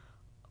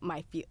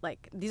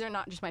these are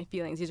not just my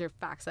feelings. These are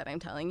facts that I'm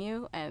telling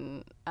you.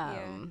 And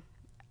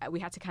we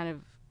had to kind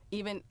of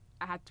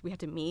we had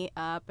to meet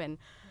up and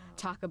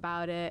talk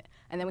about it,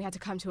 and then we had to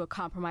come to a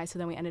compromise. So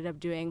then we ended up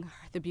doing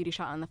the beauty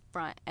shot on the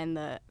front and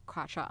the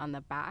crotch shot on the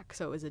back,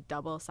 so it was a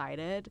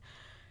double-sided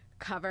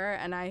cover.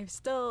 And I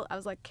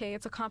was like, okay,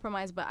 it's a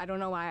compromise, but I don't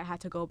know why I had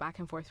to go back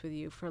and forth with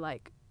you for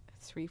like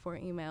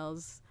 3-4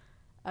 emails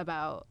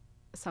about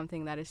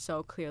something that is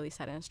so clearly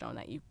set in stone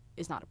that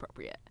is not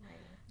appropriate.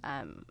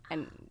 Right.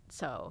 And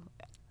so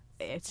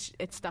it's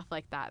stuff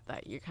like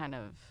that you kind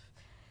of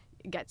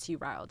gets you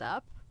riled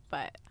up,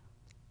 but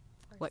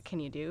what can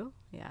you do?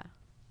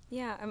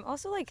 Yeah, I'm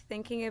also like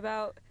thinking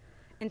about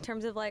in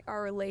terms of like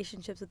our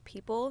relationships with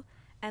people,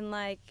 and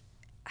like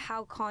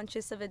how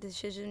conscious of a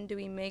decision do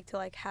we make to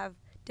like have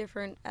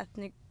different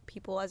ethnic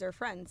people as our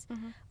friends.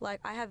 Mm-hmm.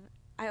 Like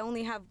I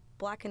only have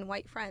Black and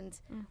white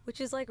friends, which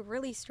is like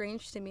really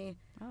strange to me.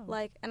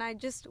 Like, and I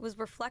just was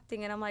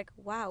reflecting and I'm like,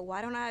 wow,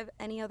 why don't I have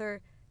any other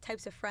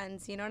types of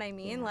friends? You know what I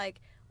mean? Yeah. Like,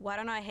 why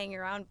don't I hang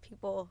around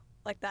people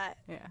like that?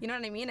 Yeah. You know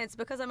what I mean? It's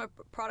because I'm a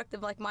product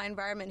of like my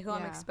environment, who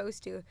I'm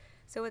exposed to.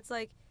 So it's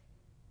like,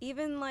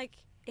 even like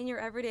in your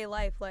everyday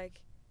life,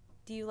 like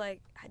do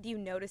you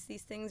notice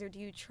these things, or do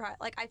you try?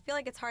 Like, I feel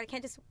like it's hard. I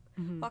can't just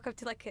walk up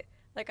to like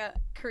a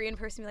Korean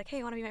person and be like, hey,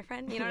 you want to be my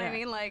friend? You know what I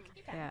mean? Like,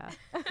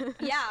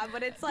 yeah,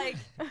 but it's like,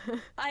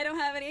 I don't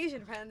have any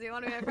Asian friends. You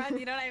want to be my friend?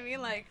 You know what I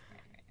mean? Like,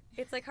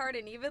 it's like hard.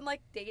 And even like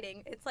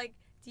dating, it's like,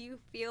 do you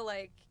feel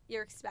like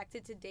you're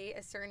expected to date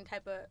a certain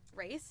type of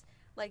race?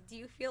 Like, do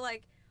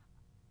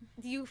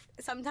you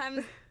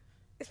sometimes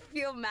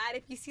feel mad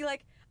if you see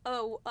like,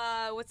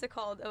 what's it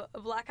called? A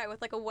black guy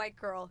with like a white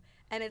girl,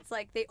 and it's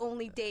like they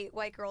only date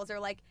white girls, or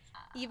like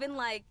even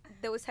like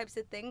those types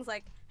of things.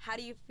 Like, how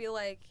do you feel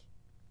like?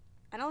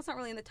 I know it's not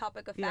really in the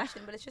topic of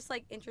fashion, but it's just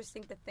like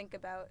interesting to think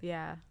about.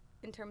 Yeah.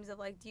 In terms of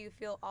like, do you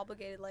feel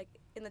obligated, like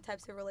in the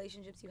types of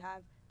relationships you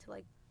have, to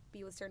like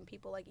be with certain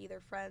people, like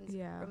either friends,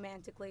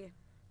 romantically?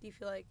 Do you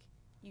feel like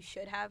you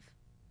should have?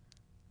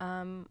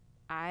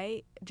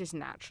 I just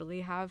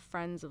naturally have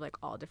friends of like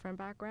all different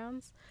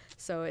backgrounds,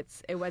 so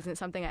it wasn't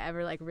something I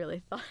ever like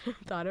really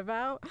thought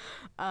about.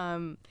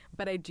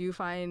 But I do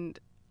find,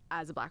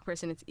 as a Black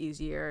person, it's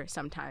easier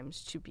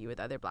sometimes to be with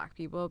other Black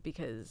people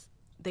because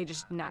they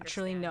just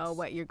naturally know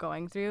what you're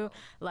going through.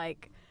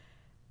 Like,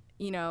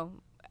 you know,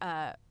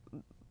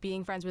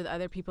 being friends with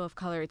other people of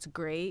color, it's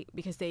great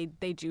because they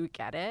do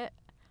get it.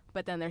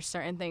 But then there's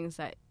certain things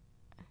that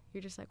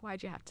you're just like,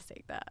 why'd you have to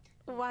say that?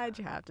 Why'd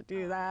you have to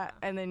do that?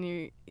 And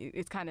then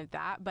it's kind of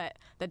that, but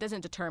that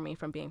doesn't deter me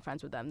from being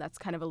friends with them. That's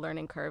kind of a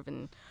learning curve,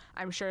 and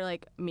I'm sure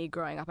like me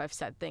growing up, I've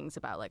said things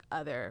about like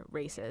other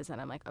races, and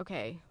I'm like,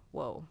 okay,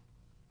 whoa,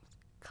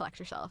 collect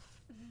yourself.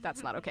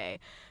 That's not okay.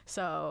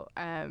 So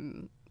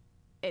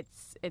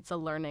it's a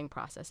learning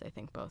process, I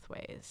think, both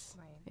ways.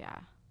 Right. Yeah.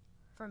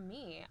 For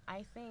me,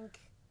 I think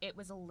it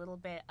was a little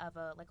bit of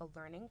a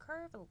learning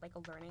curve,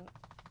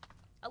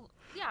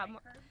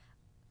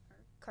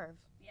 curve.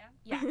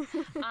 Yeah.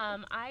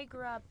 I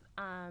grew up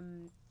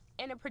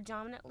in a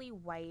predominantly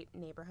white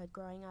neighborhood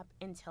growing up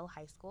until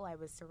high school. I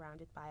was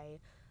surrounded by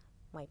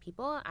white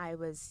people. I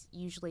was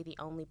usually the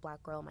only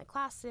Black girl in my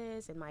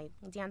classes, in my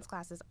dance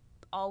classes,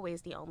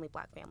 always the only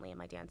Black family in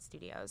my dance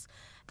studios.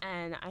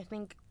 And I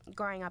think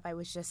growing up I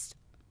was just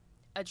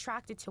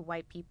attracted to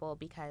white people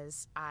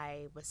because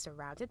I was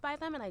surrounded by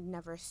them, and I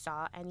never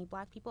saw any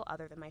Black people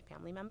other than my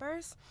family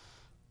members.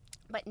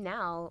 But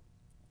now,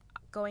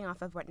 going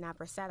off of what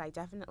Napper said, I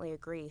definitely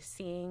agree.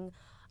 Seeing,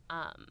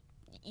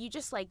 you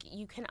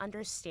can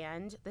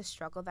understand the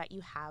struggle that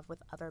you have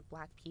with other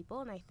Black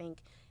people, and I think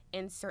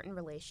in certain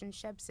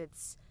relationships,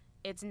 it's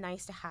it's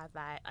nice to have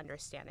that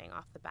understanding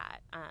off the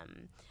bat.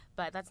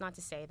 But that's not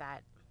to say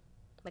that,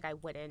 like, I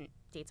wouldn't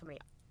date somebody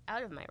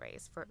out of my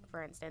race,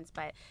 for instance.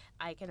 But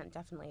I can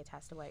definitely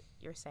attest to what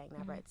you're saying,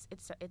 Nabra.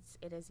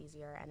 It is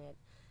easier, and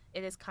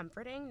it is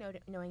comforting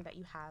knowing that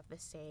you have the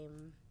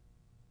same,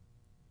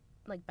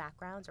 like,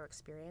 backgrounds or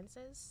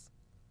experiences.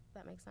 If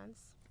that makes sense.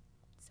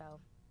 So,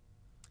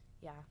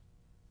 yeah.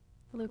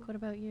 Luke, what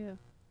about you?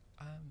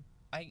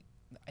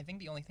 I think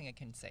the only thing I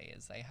can say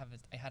is I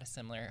had a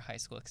similar high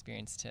school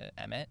experience to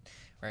Emmett,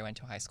 where I went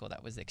to a high school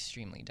that was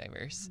extremely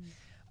diverse,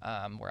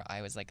 where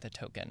I was like the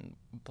token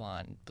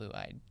blonde,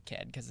 blue-eyed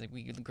kid, because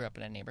we grew up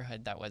in a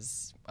neighborhood that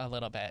was a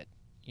little bit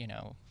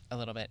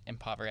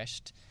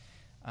impoverished,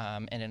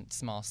 in a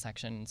small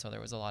section. So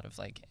there was a lot of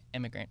like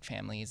immigrant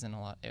families, and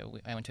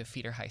I went to a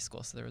feeder high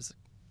school, so there was,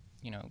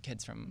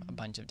 kids from a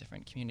bunch of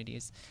different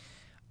communities.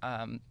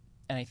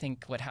 And I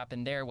think what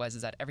happened there is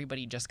that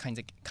everybody just kind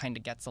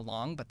of gets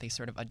along, but they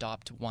sort of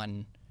adopt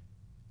one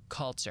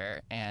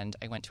culture. And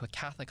I went to a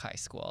Catholic high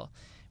school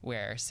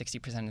where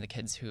 60% of the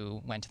kids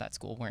who went to that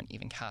school weren't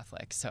even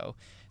Catholic. So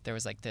there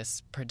was like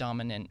this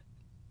predominant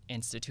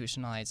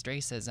institutionalized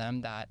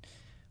racism that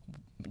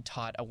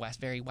taught a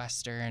very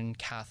Western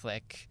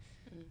Catholic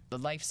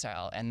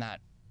lifestyle, and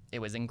that it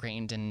was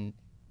ingrained in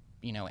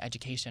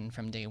education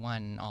from day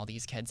one. All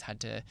these kids had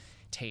to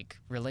take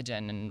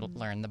religion and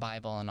learn the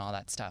Bible and all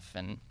that stuff,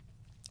 and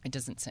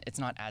it's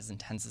not as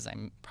intense as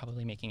I'm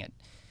probably making it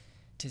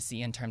to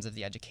see in terms of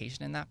the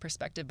education in that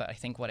perspective. But I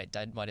think what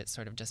it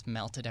sort of just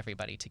melted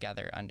everybody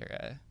together under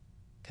a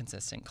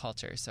consistent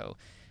culture. So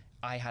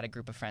I had a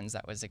group of friends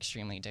that was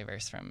extremely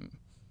diverse from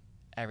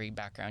every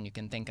background you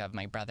can think of.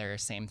 My brother,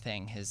 same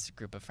thing. His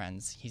group of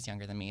friends, he's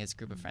younger than me, his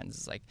group of friends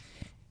is like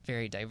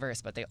very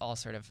diverse, but they all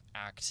sort of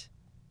act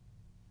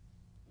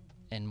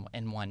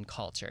in one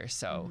culture.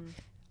 So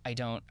I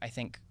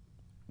think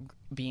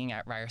being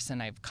at Ryerson,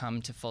 I've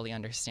come to fully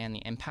understand the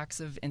impacts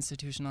of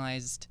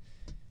institutionalized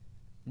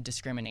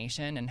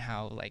discrimination and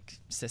how like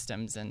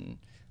systems and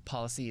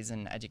policies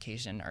and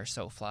education are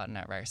so flawed. And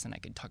at Ryerson, I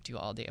could talk to you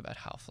all day about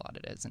how flawed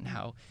it is and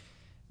how,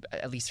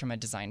 at least from a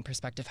design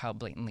perspective, how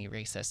blatantly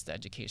racist the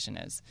education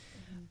is.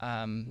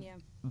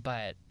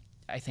 But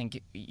I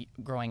think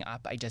growing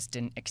up, I just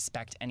didn't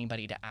expect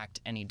anybody to act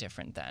any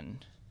different than,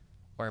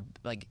 or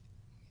like,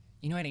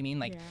 you know what I mean?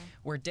 Like,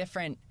 we're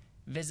different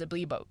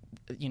visibly, but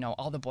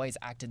all the boys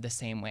acted the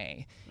same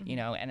way,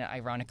 and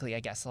ironically, I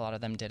guess a lot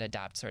of them did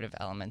adapt sort of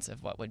elements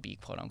of what would be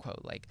quote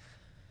unquote like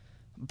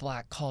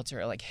black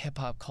culture, like hip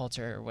hop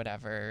culture or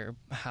whatever,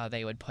 how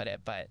they would put it.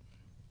 But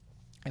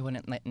I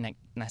wouldn't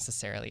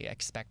necessarily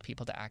expect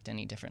people to act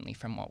any differently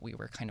from what we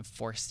were kind of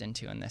forced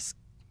into in this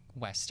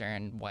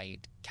Western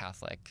white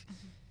Catholic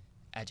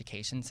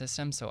education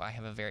system. So I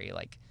have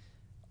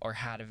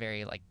had a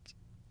very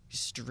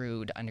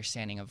strewed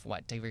understanding of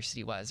what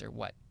diversity was, or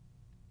what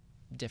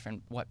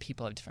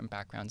people of different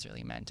backgrounds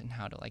really meant, and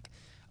how to like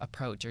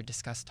approach or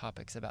discuss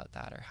topics about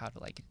that, or how to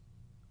like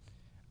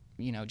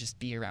just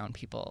be around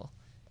people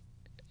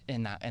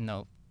in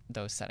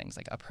those settings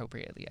like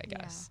appropriately, I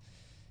guess.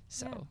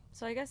 So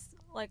I guess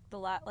like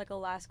a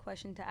last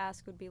question to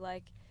ask would be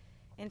like,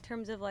 in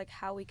terms of like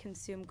how we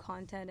consume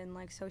content and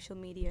like social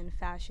media and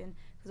fashion,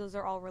 because those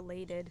are all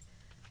related,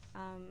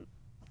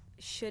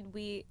 should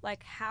we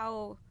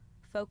how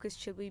focused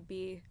should we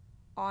be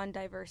on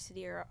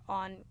diversity or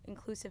on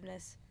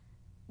inclusiveness,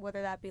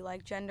 whether that be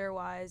like gender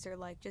wise or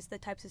like just the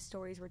types of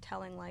stories we're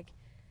telling, like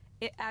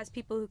it, as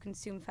people who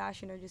consume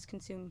fashion or just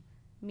consume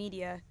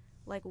media,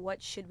 like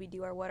what should we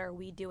do or what are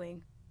we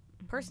doing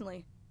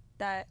personally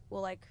that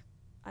will like,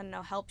 I don't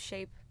know, help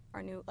shape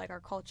our new, like our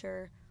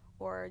culture,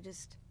 or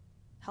just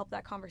help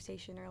that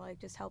conversation, or like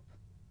just help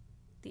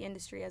the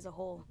industry as a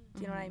whole.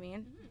 Do you know what I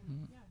mean?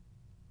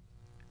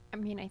 I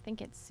mean, I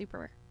think it's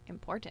super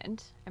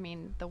important. I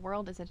mean, the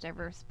world is a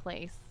diverse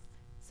place,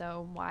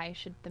 so why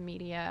should the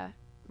media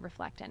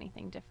reflect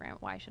anything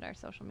different? Why should our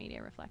social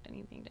media reflect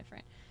anything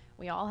different?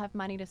 We all have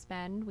money to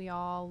spend. We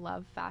all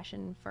love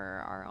fashion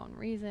for our own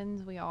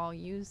reasons. We all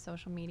use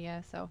social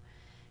media. So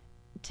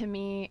to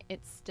me,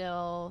 it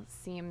still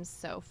seems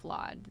so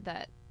flawed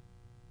that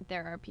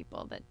there are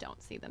people that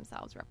don't see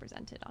themselves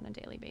represented on a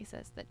daily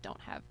basis, that don't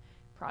have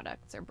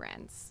products or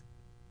brands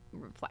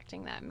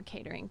reflecting them,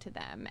 catering to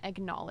them,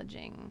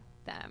 acknowledging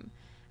them.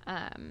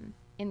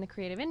 In the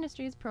creative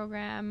industries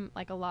program,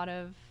 like a lot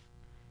of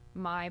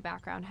my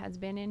background has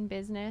been in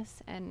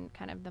business and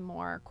kind of the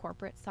more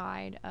corporate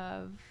side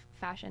of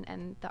fashion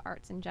and the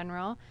arts in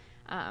general.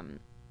 And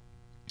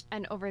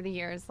over the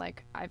years,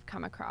 like I've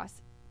come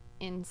across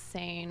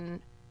insane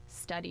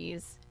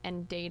studies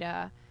and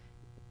data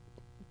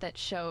that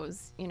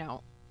shows,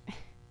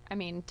 I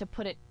mean, to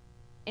put it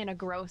in a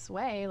gross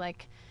way,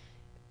 like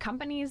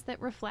companies that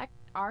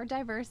are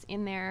diverse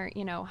in their,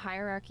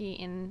 hierarchy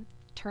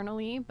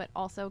internally, but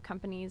also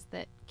companies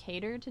that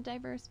cater to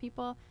diverse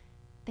people,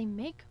 they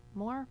make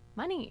more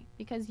money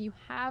because you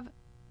have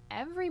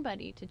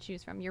everybody to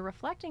choose from. You're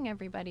reflecting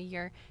everybody,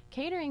 you're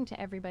catering to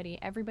everybody.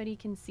 Everybody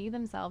can see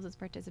themselves as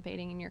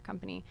participating in your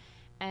company.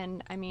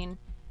 And I mean,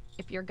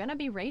 if you're gonna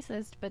be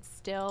racist but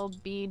still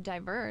be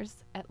diverse,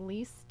 at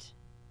least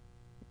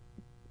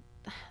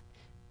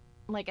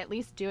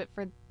do it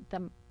for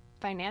the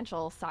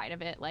financial side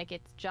of it. Like,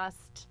 it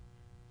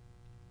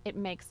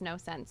makes no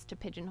sense to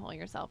pigeonhole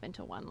yourself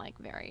into one like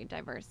very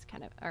diverse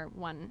kind of, or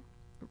one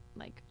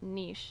like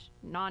niche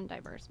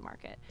non-diverse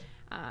market.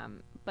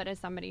 But as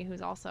somebody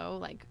who's also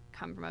like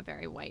come from a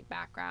very white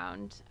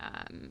background,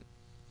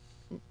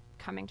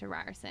 coming to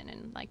Ryerson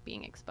and like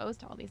being exposed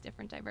to all these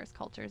different diverse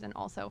cultures, and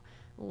also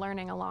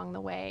learning along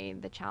the way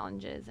the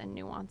challenges and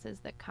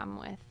nuances that come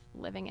with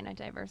living in a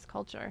diverse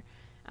culture,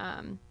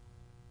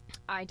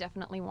 I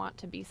definitely want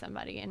to be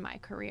somebody in my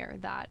career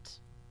that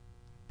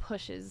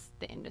pushes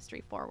the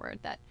industry forward,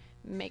 that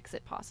makes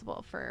it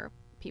possible for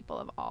people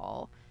of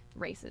all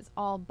races,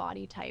 all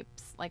body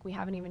types. Like, we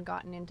haven't even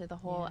gotten into the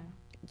whole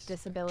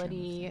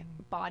disability,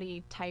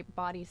 body type,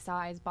 body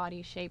size,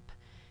 body shape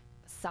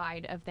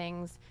side of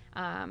things,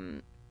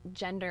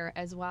 gender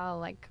as well.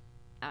 Like,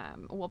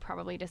 we'll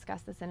probably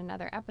discuss this in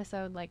another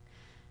episode. Like,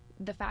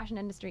 the fashion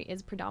industry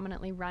is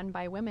predominantly run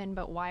by women,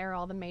 but why are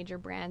all the major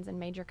brands and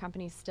major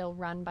companies still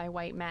run by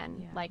white men?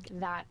 Yeah. Like,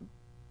 that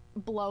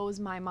blows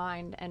my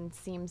mind and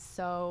seems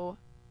so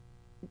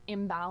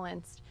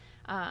imbalanced.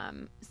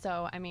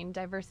 So, I mean,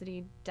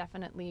 diversity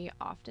definitely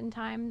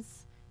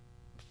oftentimes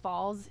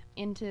falls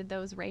into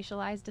those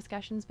racialized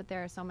discussions, but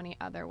there are so many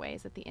other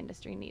ways that the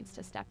industry needs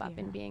to step up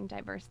in being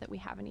diverse that we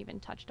haven't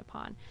even touched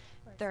upon.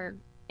 They're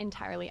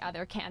entirely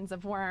other cans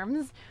of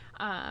worms.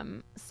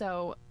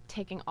 So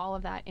taking all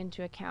of that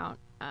into account,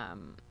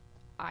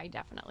 I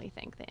definitely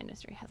think the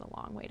industry has a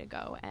long way to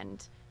go,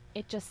 and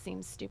it just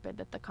seems stupid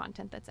that the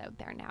content that's out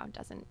there now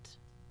doesn't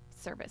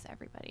service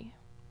everybody.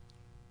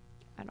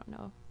 I don't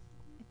know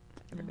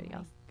if everybody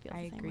else feels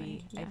I the same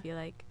agree. way. I feel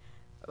like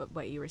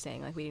what you were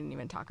saying, like, we didn't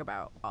even talk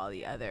about all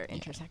the other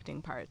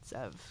intersecting parts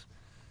of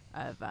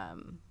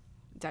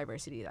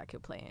diversity that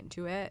could play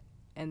into it,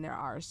 and there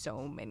are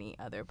so many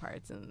other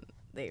parts, and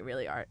they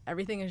really are.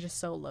 Everything is just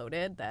so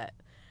loaded that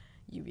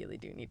you really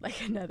do need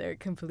like another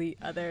complete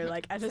other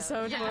like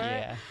episode for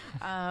it.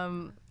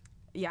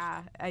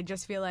 I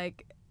just feel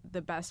like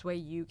the best way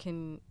you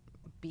can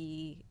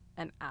be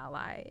an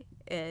ally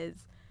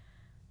is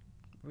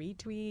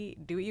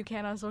retweet, do what you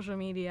can on social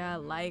media,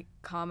 like,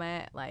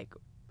 comment, like,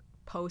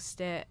 post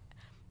it.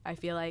 I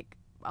feel like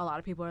a lot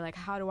of people are like,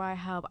 how do I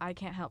help? I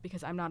can't help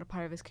because I'm not a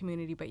part of this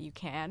community, but you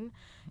can.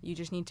 You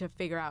just need to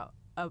figure out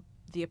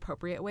the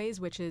appropriate ways,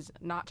 which is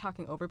not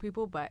talking over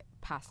people, but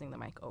passing the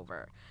mic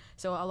over.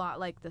 So a lot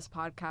like this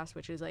podcast,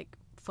 which is like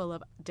full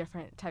of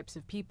different types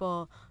of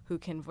people who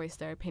can voice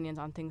their opinions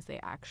on things they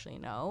actually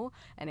know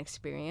and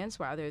experience,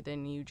 rather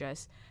than you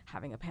just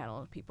having a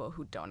panel of people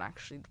who don't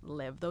actually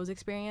live those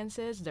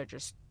experiences. They're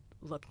just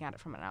looking at it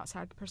from an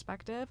outside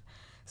perspective.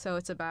 So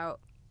it's about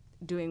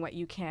doing what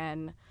you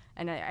can.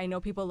 And I know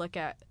people look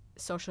at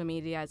social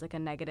media as like a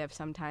negative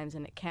sometimes,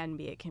 and it can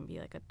be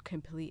like a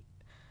complete,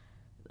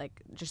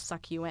 like, just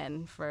suck you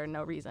in for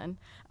no reason.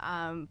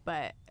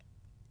 But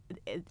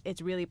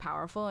it's really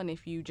powerful, and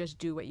if you just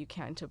do what you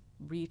can to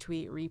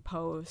retweet,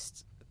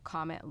 repost,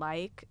 comment,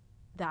 like,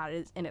 that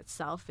is in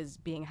itself is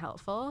being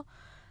helpful.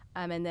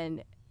 And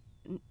then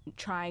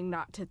trying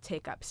not to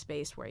take up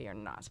space where you're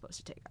not supposed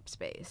to take up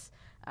space.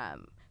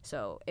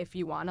 So if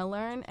you want to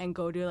learn and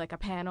go to like a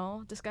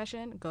panel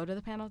discussion, go to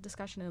the panel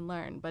discussion and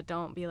learn, but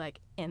don't be like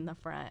in the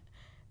front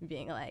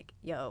being like,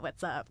 yo,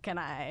 what's up? Can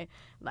I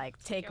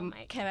like can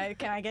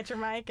I get your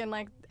mic and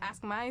like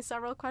ask my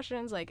several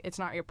questions? Like, it's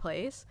not your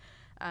place.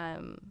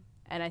 And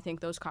I think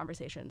those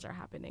conversations are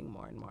happening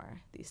more and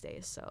more these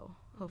days. So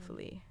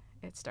hopefully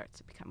it starts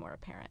to become more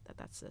apparent that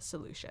that's a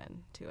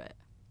solution to it.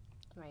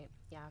 Right.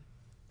 Yeah.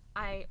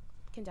 I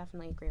can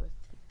definitely agree with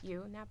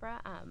you, Nabra.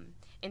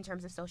 In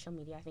terms of social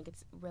media, I think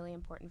it's really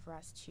important for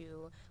us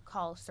to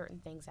call certain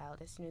things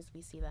out as soon as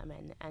we see them,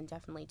 and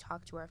definitely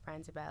talk to our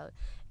friends about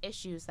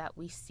issues that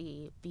we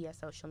see via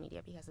social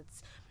media, because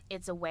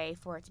it's a way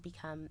for it to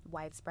become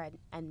widespread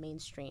and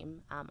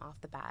mainstream off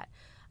the bat.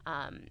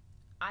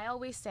 I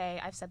always say,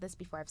 I've said this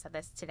before, I've said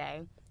this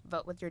today,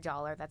 vote with your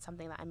dollar. That's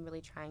something that I'm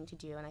really trying to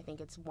do, and I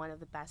think it's one of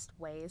the best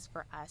ways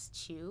for us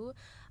to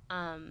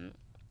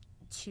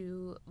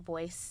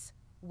voice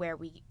where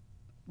we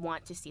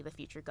want to see the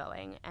future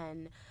going.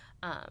 And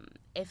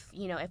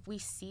if we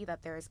see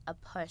that there's a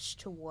push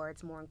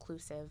towards more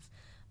inclusive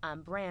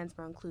brands,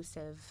 more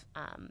inclusive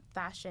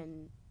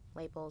fashion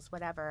labels,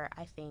 whatever,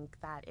 I think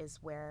that is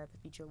where the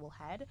future will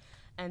head.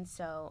 And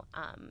so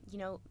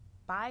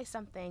buy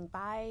something,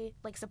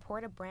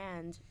 support a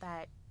brand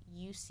that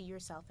you see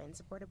yourself in,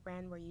 support a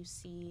brand where you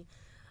see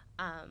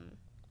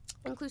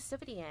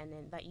inclusivity in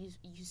and that you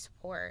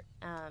support.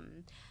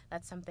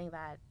 That's something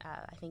that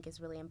I think is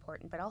really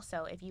important. But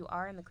also, if you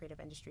are in the creative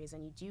industries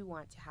and you do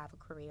want to have a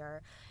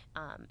career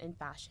in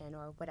fashion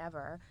or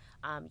whatever,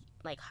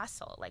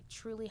 hustle,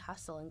 truly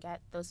hustle and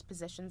get those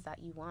positions that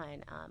you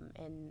want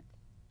in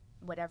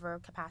whatever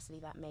capacity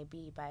that may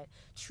be, but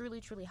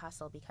truly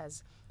hustle,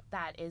 because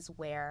that is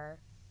where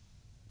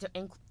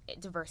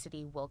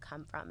diversity will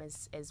come from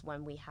is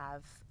when we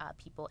have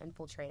people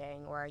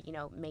infiltrating or,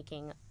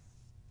 making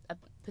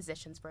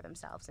positions for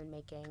themselves and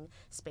making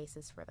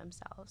spaces for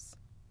themselves.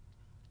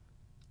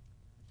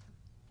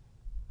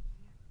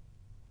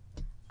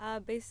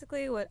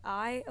 Basically, what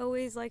I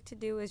always like to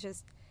do is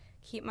just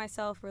keep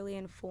myself really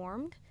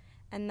informed,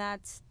 and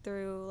that's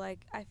through,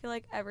 like, I feel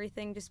like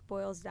everything just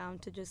boils down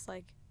to just,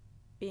 like,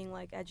 being,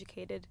 like,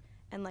 educated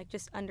and, like,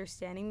 just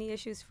understanding the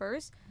issues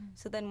first.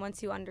 So then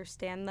once you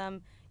understand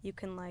them, you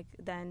can, like,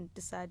 then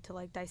decide to,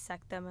 like,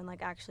 dissect them and,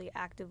 like, actually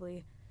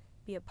actively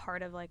be a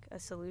part of, like, a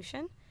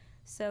solution.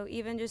 So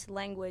even just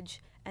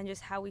language and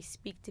just how we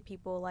speak to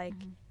people, like,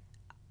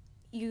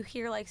 you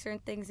hear, like, certain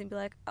things and be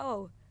like,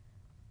 oh,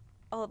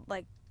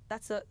 like,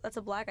 that's a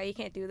black guy, you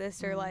can't do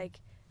this, or, like,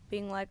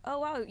 being like, oh,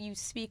 wow, you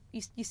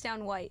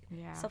sound white,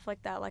 stuff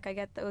like that. Like, I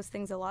get those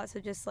things a lot,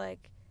 so just,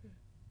 like,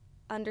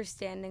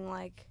 understanding,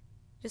 like,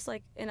 just,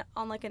 like,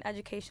 on, like, an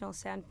educational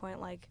standpoint,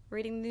 like,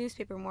 reading the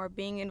newspaper more,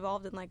 being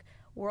involved in, like,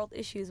 world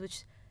issues,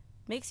 which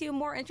makes you a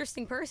more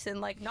interesting person.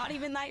 Like, not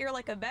even that you're,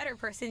 like, a better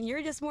person,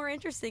 you're just more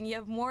interesting. You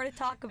have more to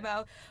talk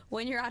about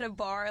when you're at a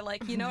bar,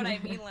 like, you know what I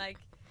mean? Like,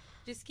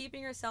 just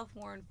keeping yourself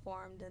more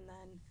informed, and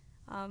then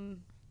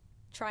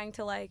trying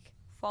to, like,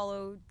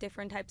 follow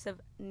different types of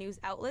news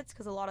outlets,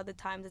 because a lot of the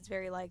times it's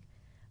very, like,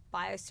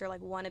 biased or,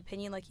 like, one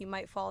opinion. Like, you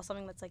might follow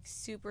something that's, like,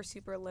 super,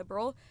 super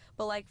liberal,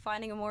 but, like,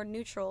 finding a more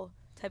neutral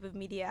type of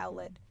media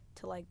outlet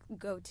to, like,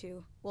 go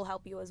to will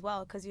help you as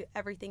well, because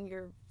everything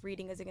you're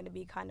reading isn't going to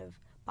be kind of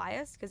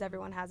biased, because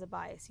everyone has a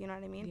bias, you know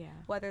what I mean?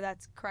 Whether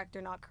that's correct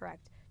or not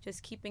correct.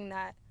 Just keeping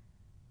that,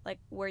 like,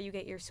 where you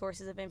get your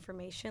sources of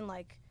information,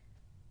 like,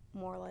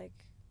 more, like,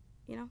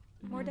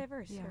 more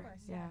diverse.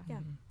 Yeah.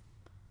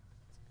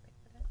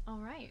 All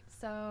right,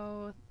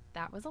 so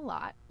that was a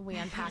lot. We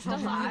unpacked a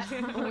lot.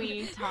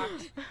 We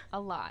talked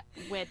a lot,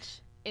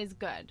 which is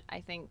good.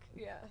 I think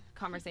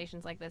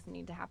conversations like this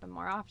need to happen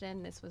more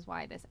often. This was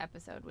why this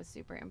episode was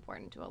super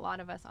important to a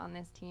lot of us on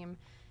this team.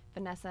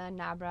 Vanessa,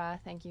 Nabra,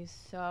 thank you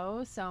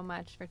so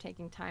much for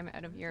taking time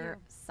out of your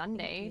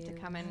Sunday to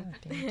come and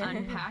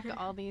unpack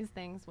all these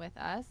things with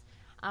us.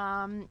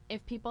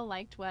 If people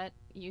liked what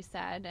you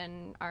said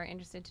and are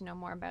interested to know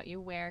more about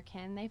you, where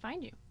can they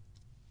find you?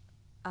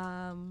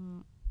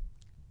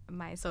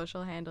 My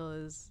social handle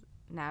is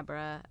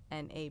Nabra,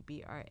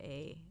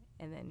 Nabra,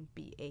 and then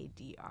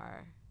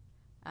BADR.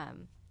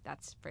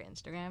 That's for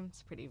Instagram.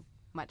 It's pretty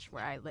much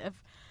where I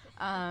live.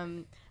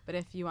 But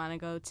if you want to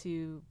go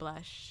to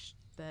Blush,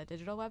 the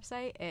digital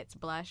website, it's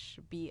Blush,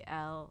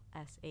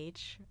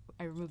 BLSH.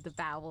 I removed the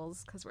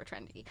vowels because we're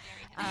trendy.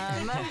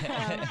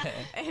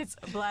 It's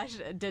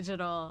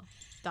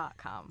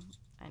blushdigital.com,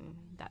 and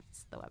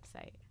that's the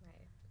website.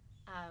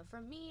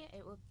 For me,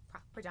 it will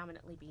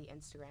predominantly be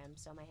Instagram.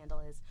 So my handle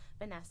is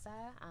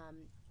Vanessa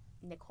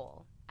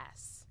Nicole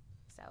S.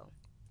 So,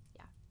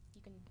 yeah,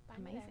 you can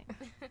find me there.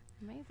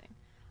 Amazing.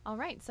 All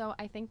right, so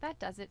I think that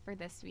does it for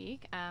this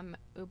week.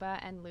 Uba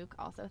and Luke,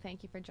 also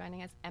thank you for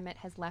joining us. Emmett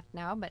has left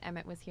now, but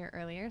Emmett was here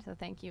earlier, so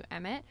thank you,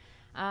 Emmett.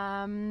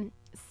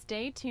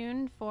 Stay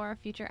tuned for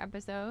future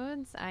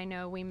episodes. I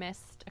know we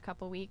missed a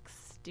couple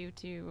weeks due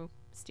to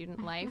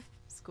student life,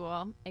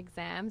 school,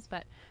 exams,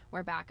 but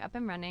we're back up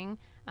and running.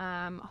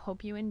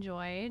 Hope you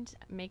enjoyed.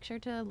 Make sure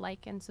to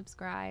like and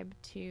subscribe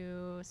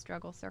to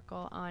Struggle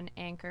Circle on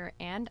Anchor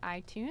and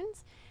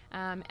iTunes.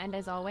 And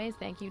as always,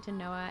 thank you to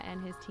Noah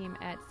and his team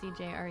at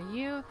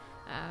CJRU.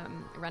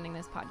 Running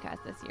this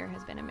podcast this year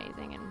has been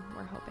amazing, and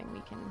we're hoping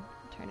we can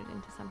turn it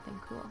into something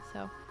cool.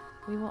 So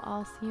we will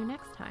all see you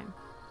next time.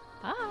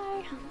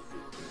 Bye.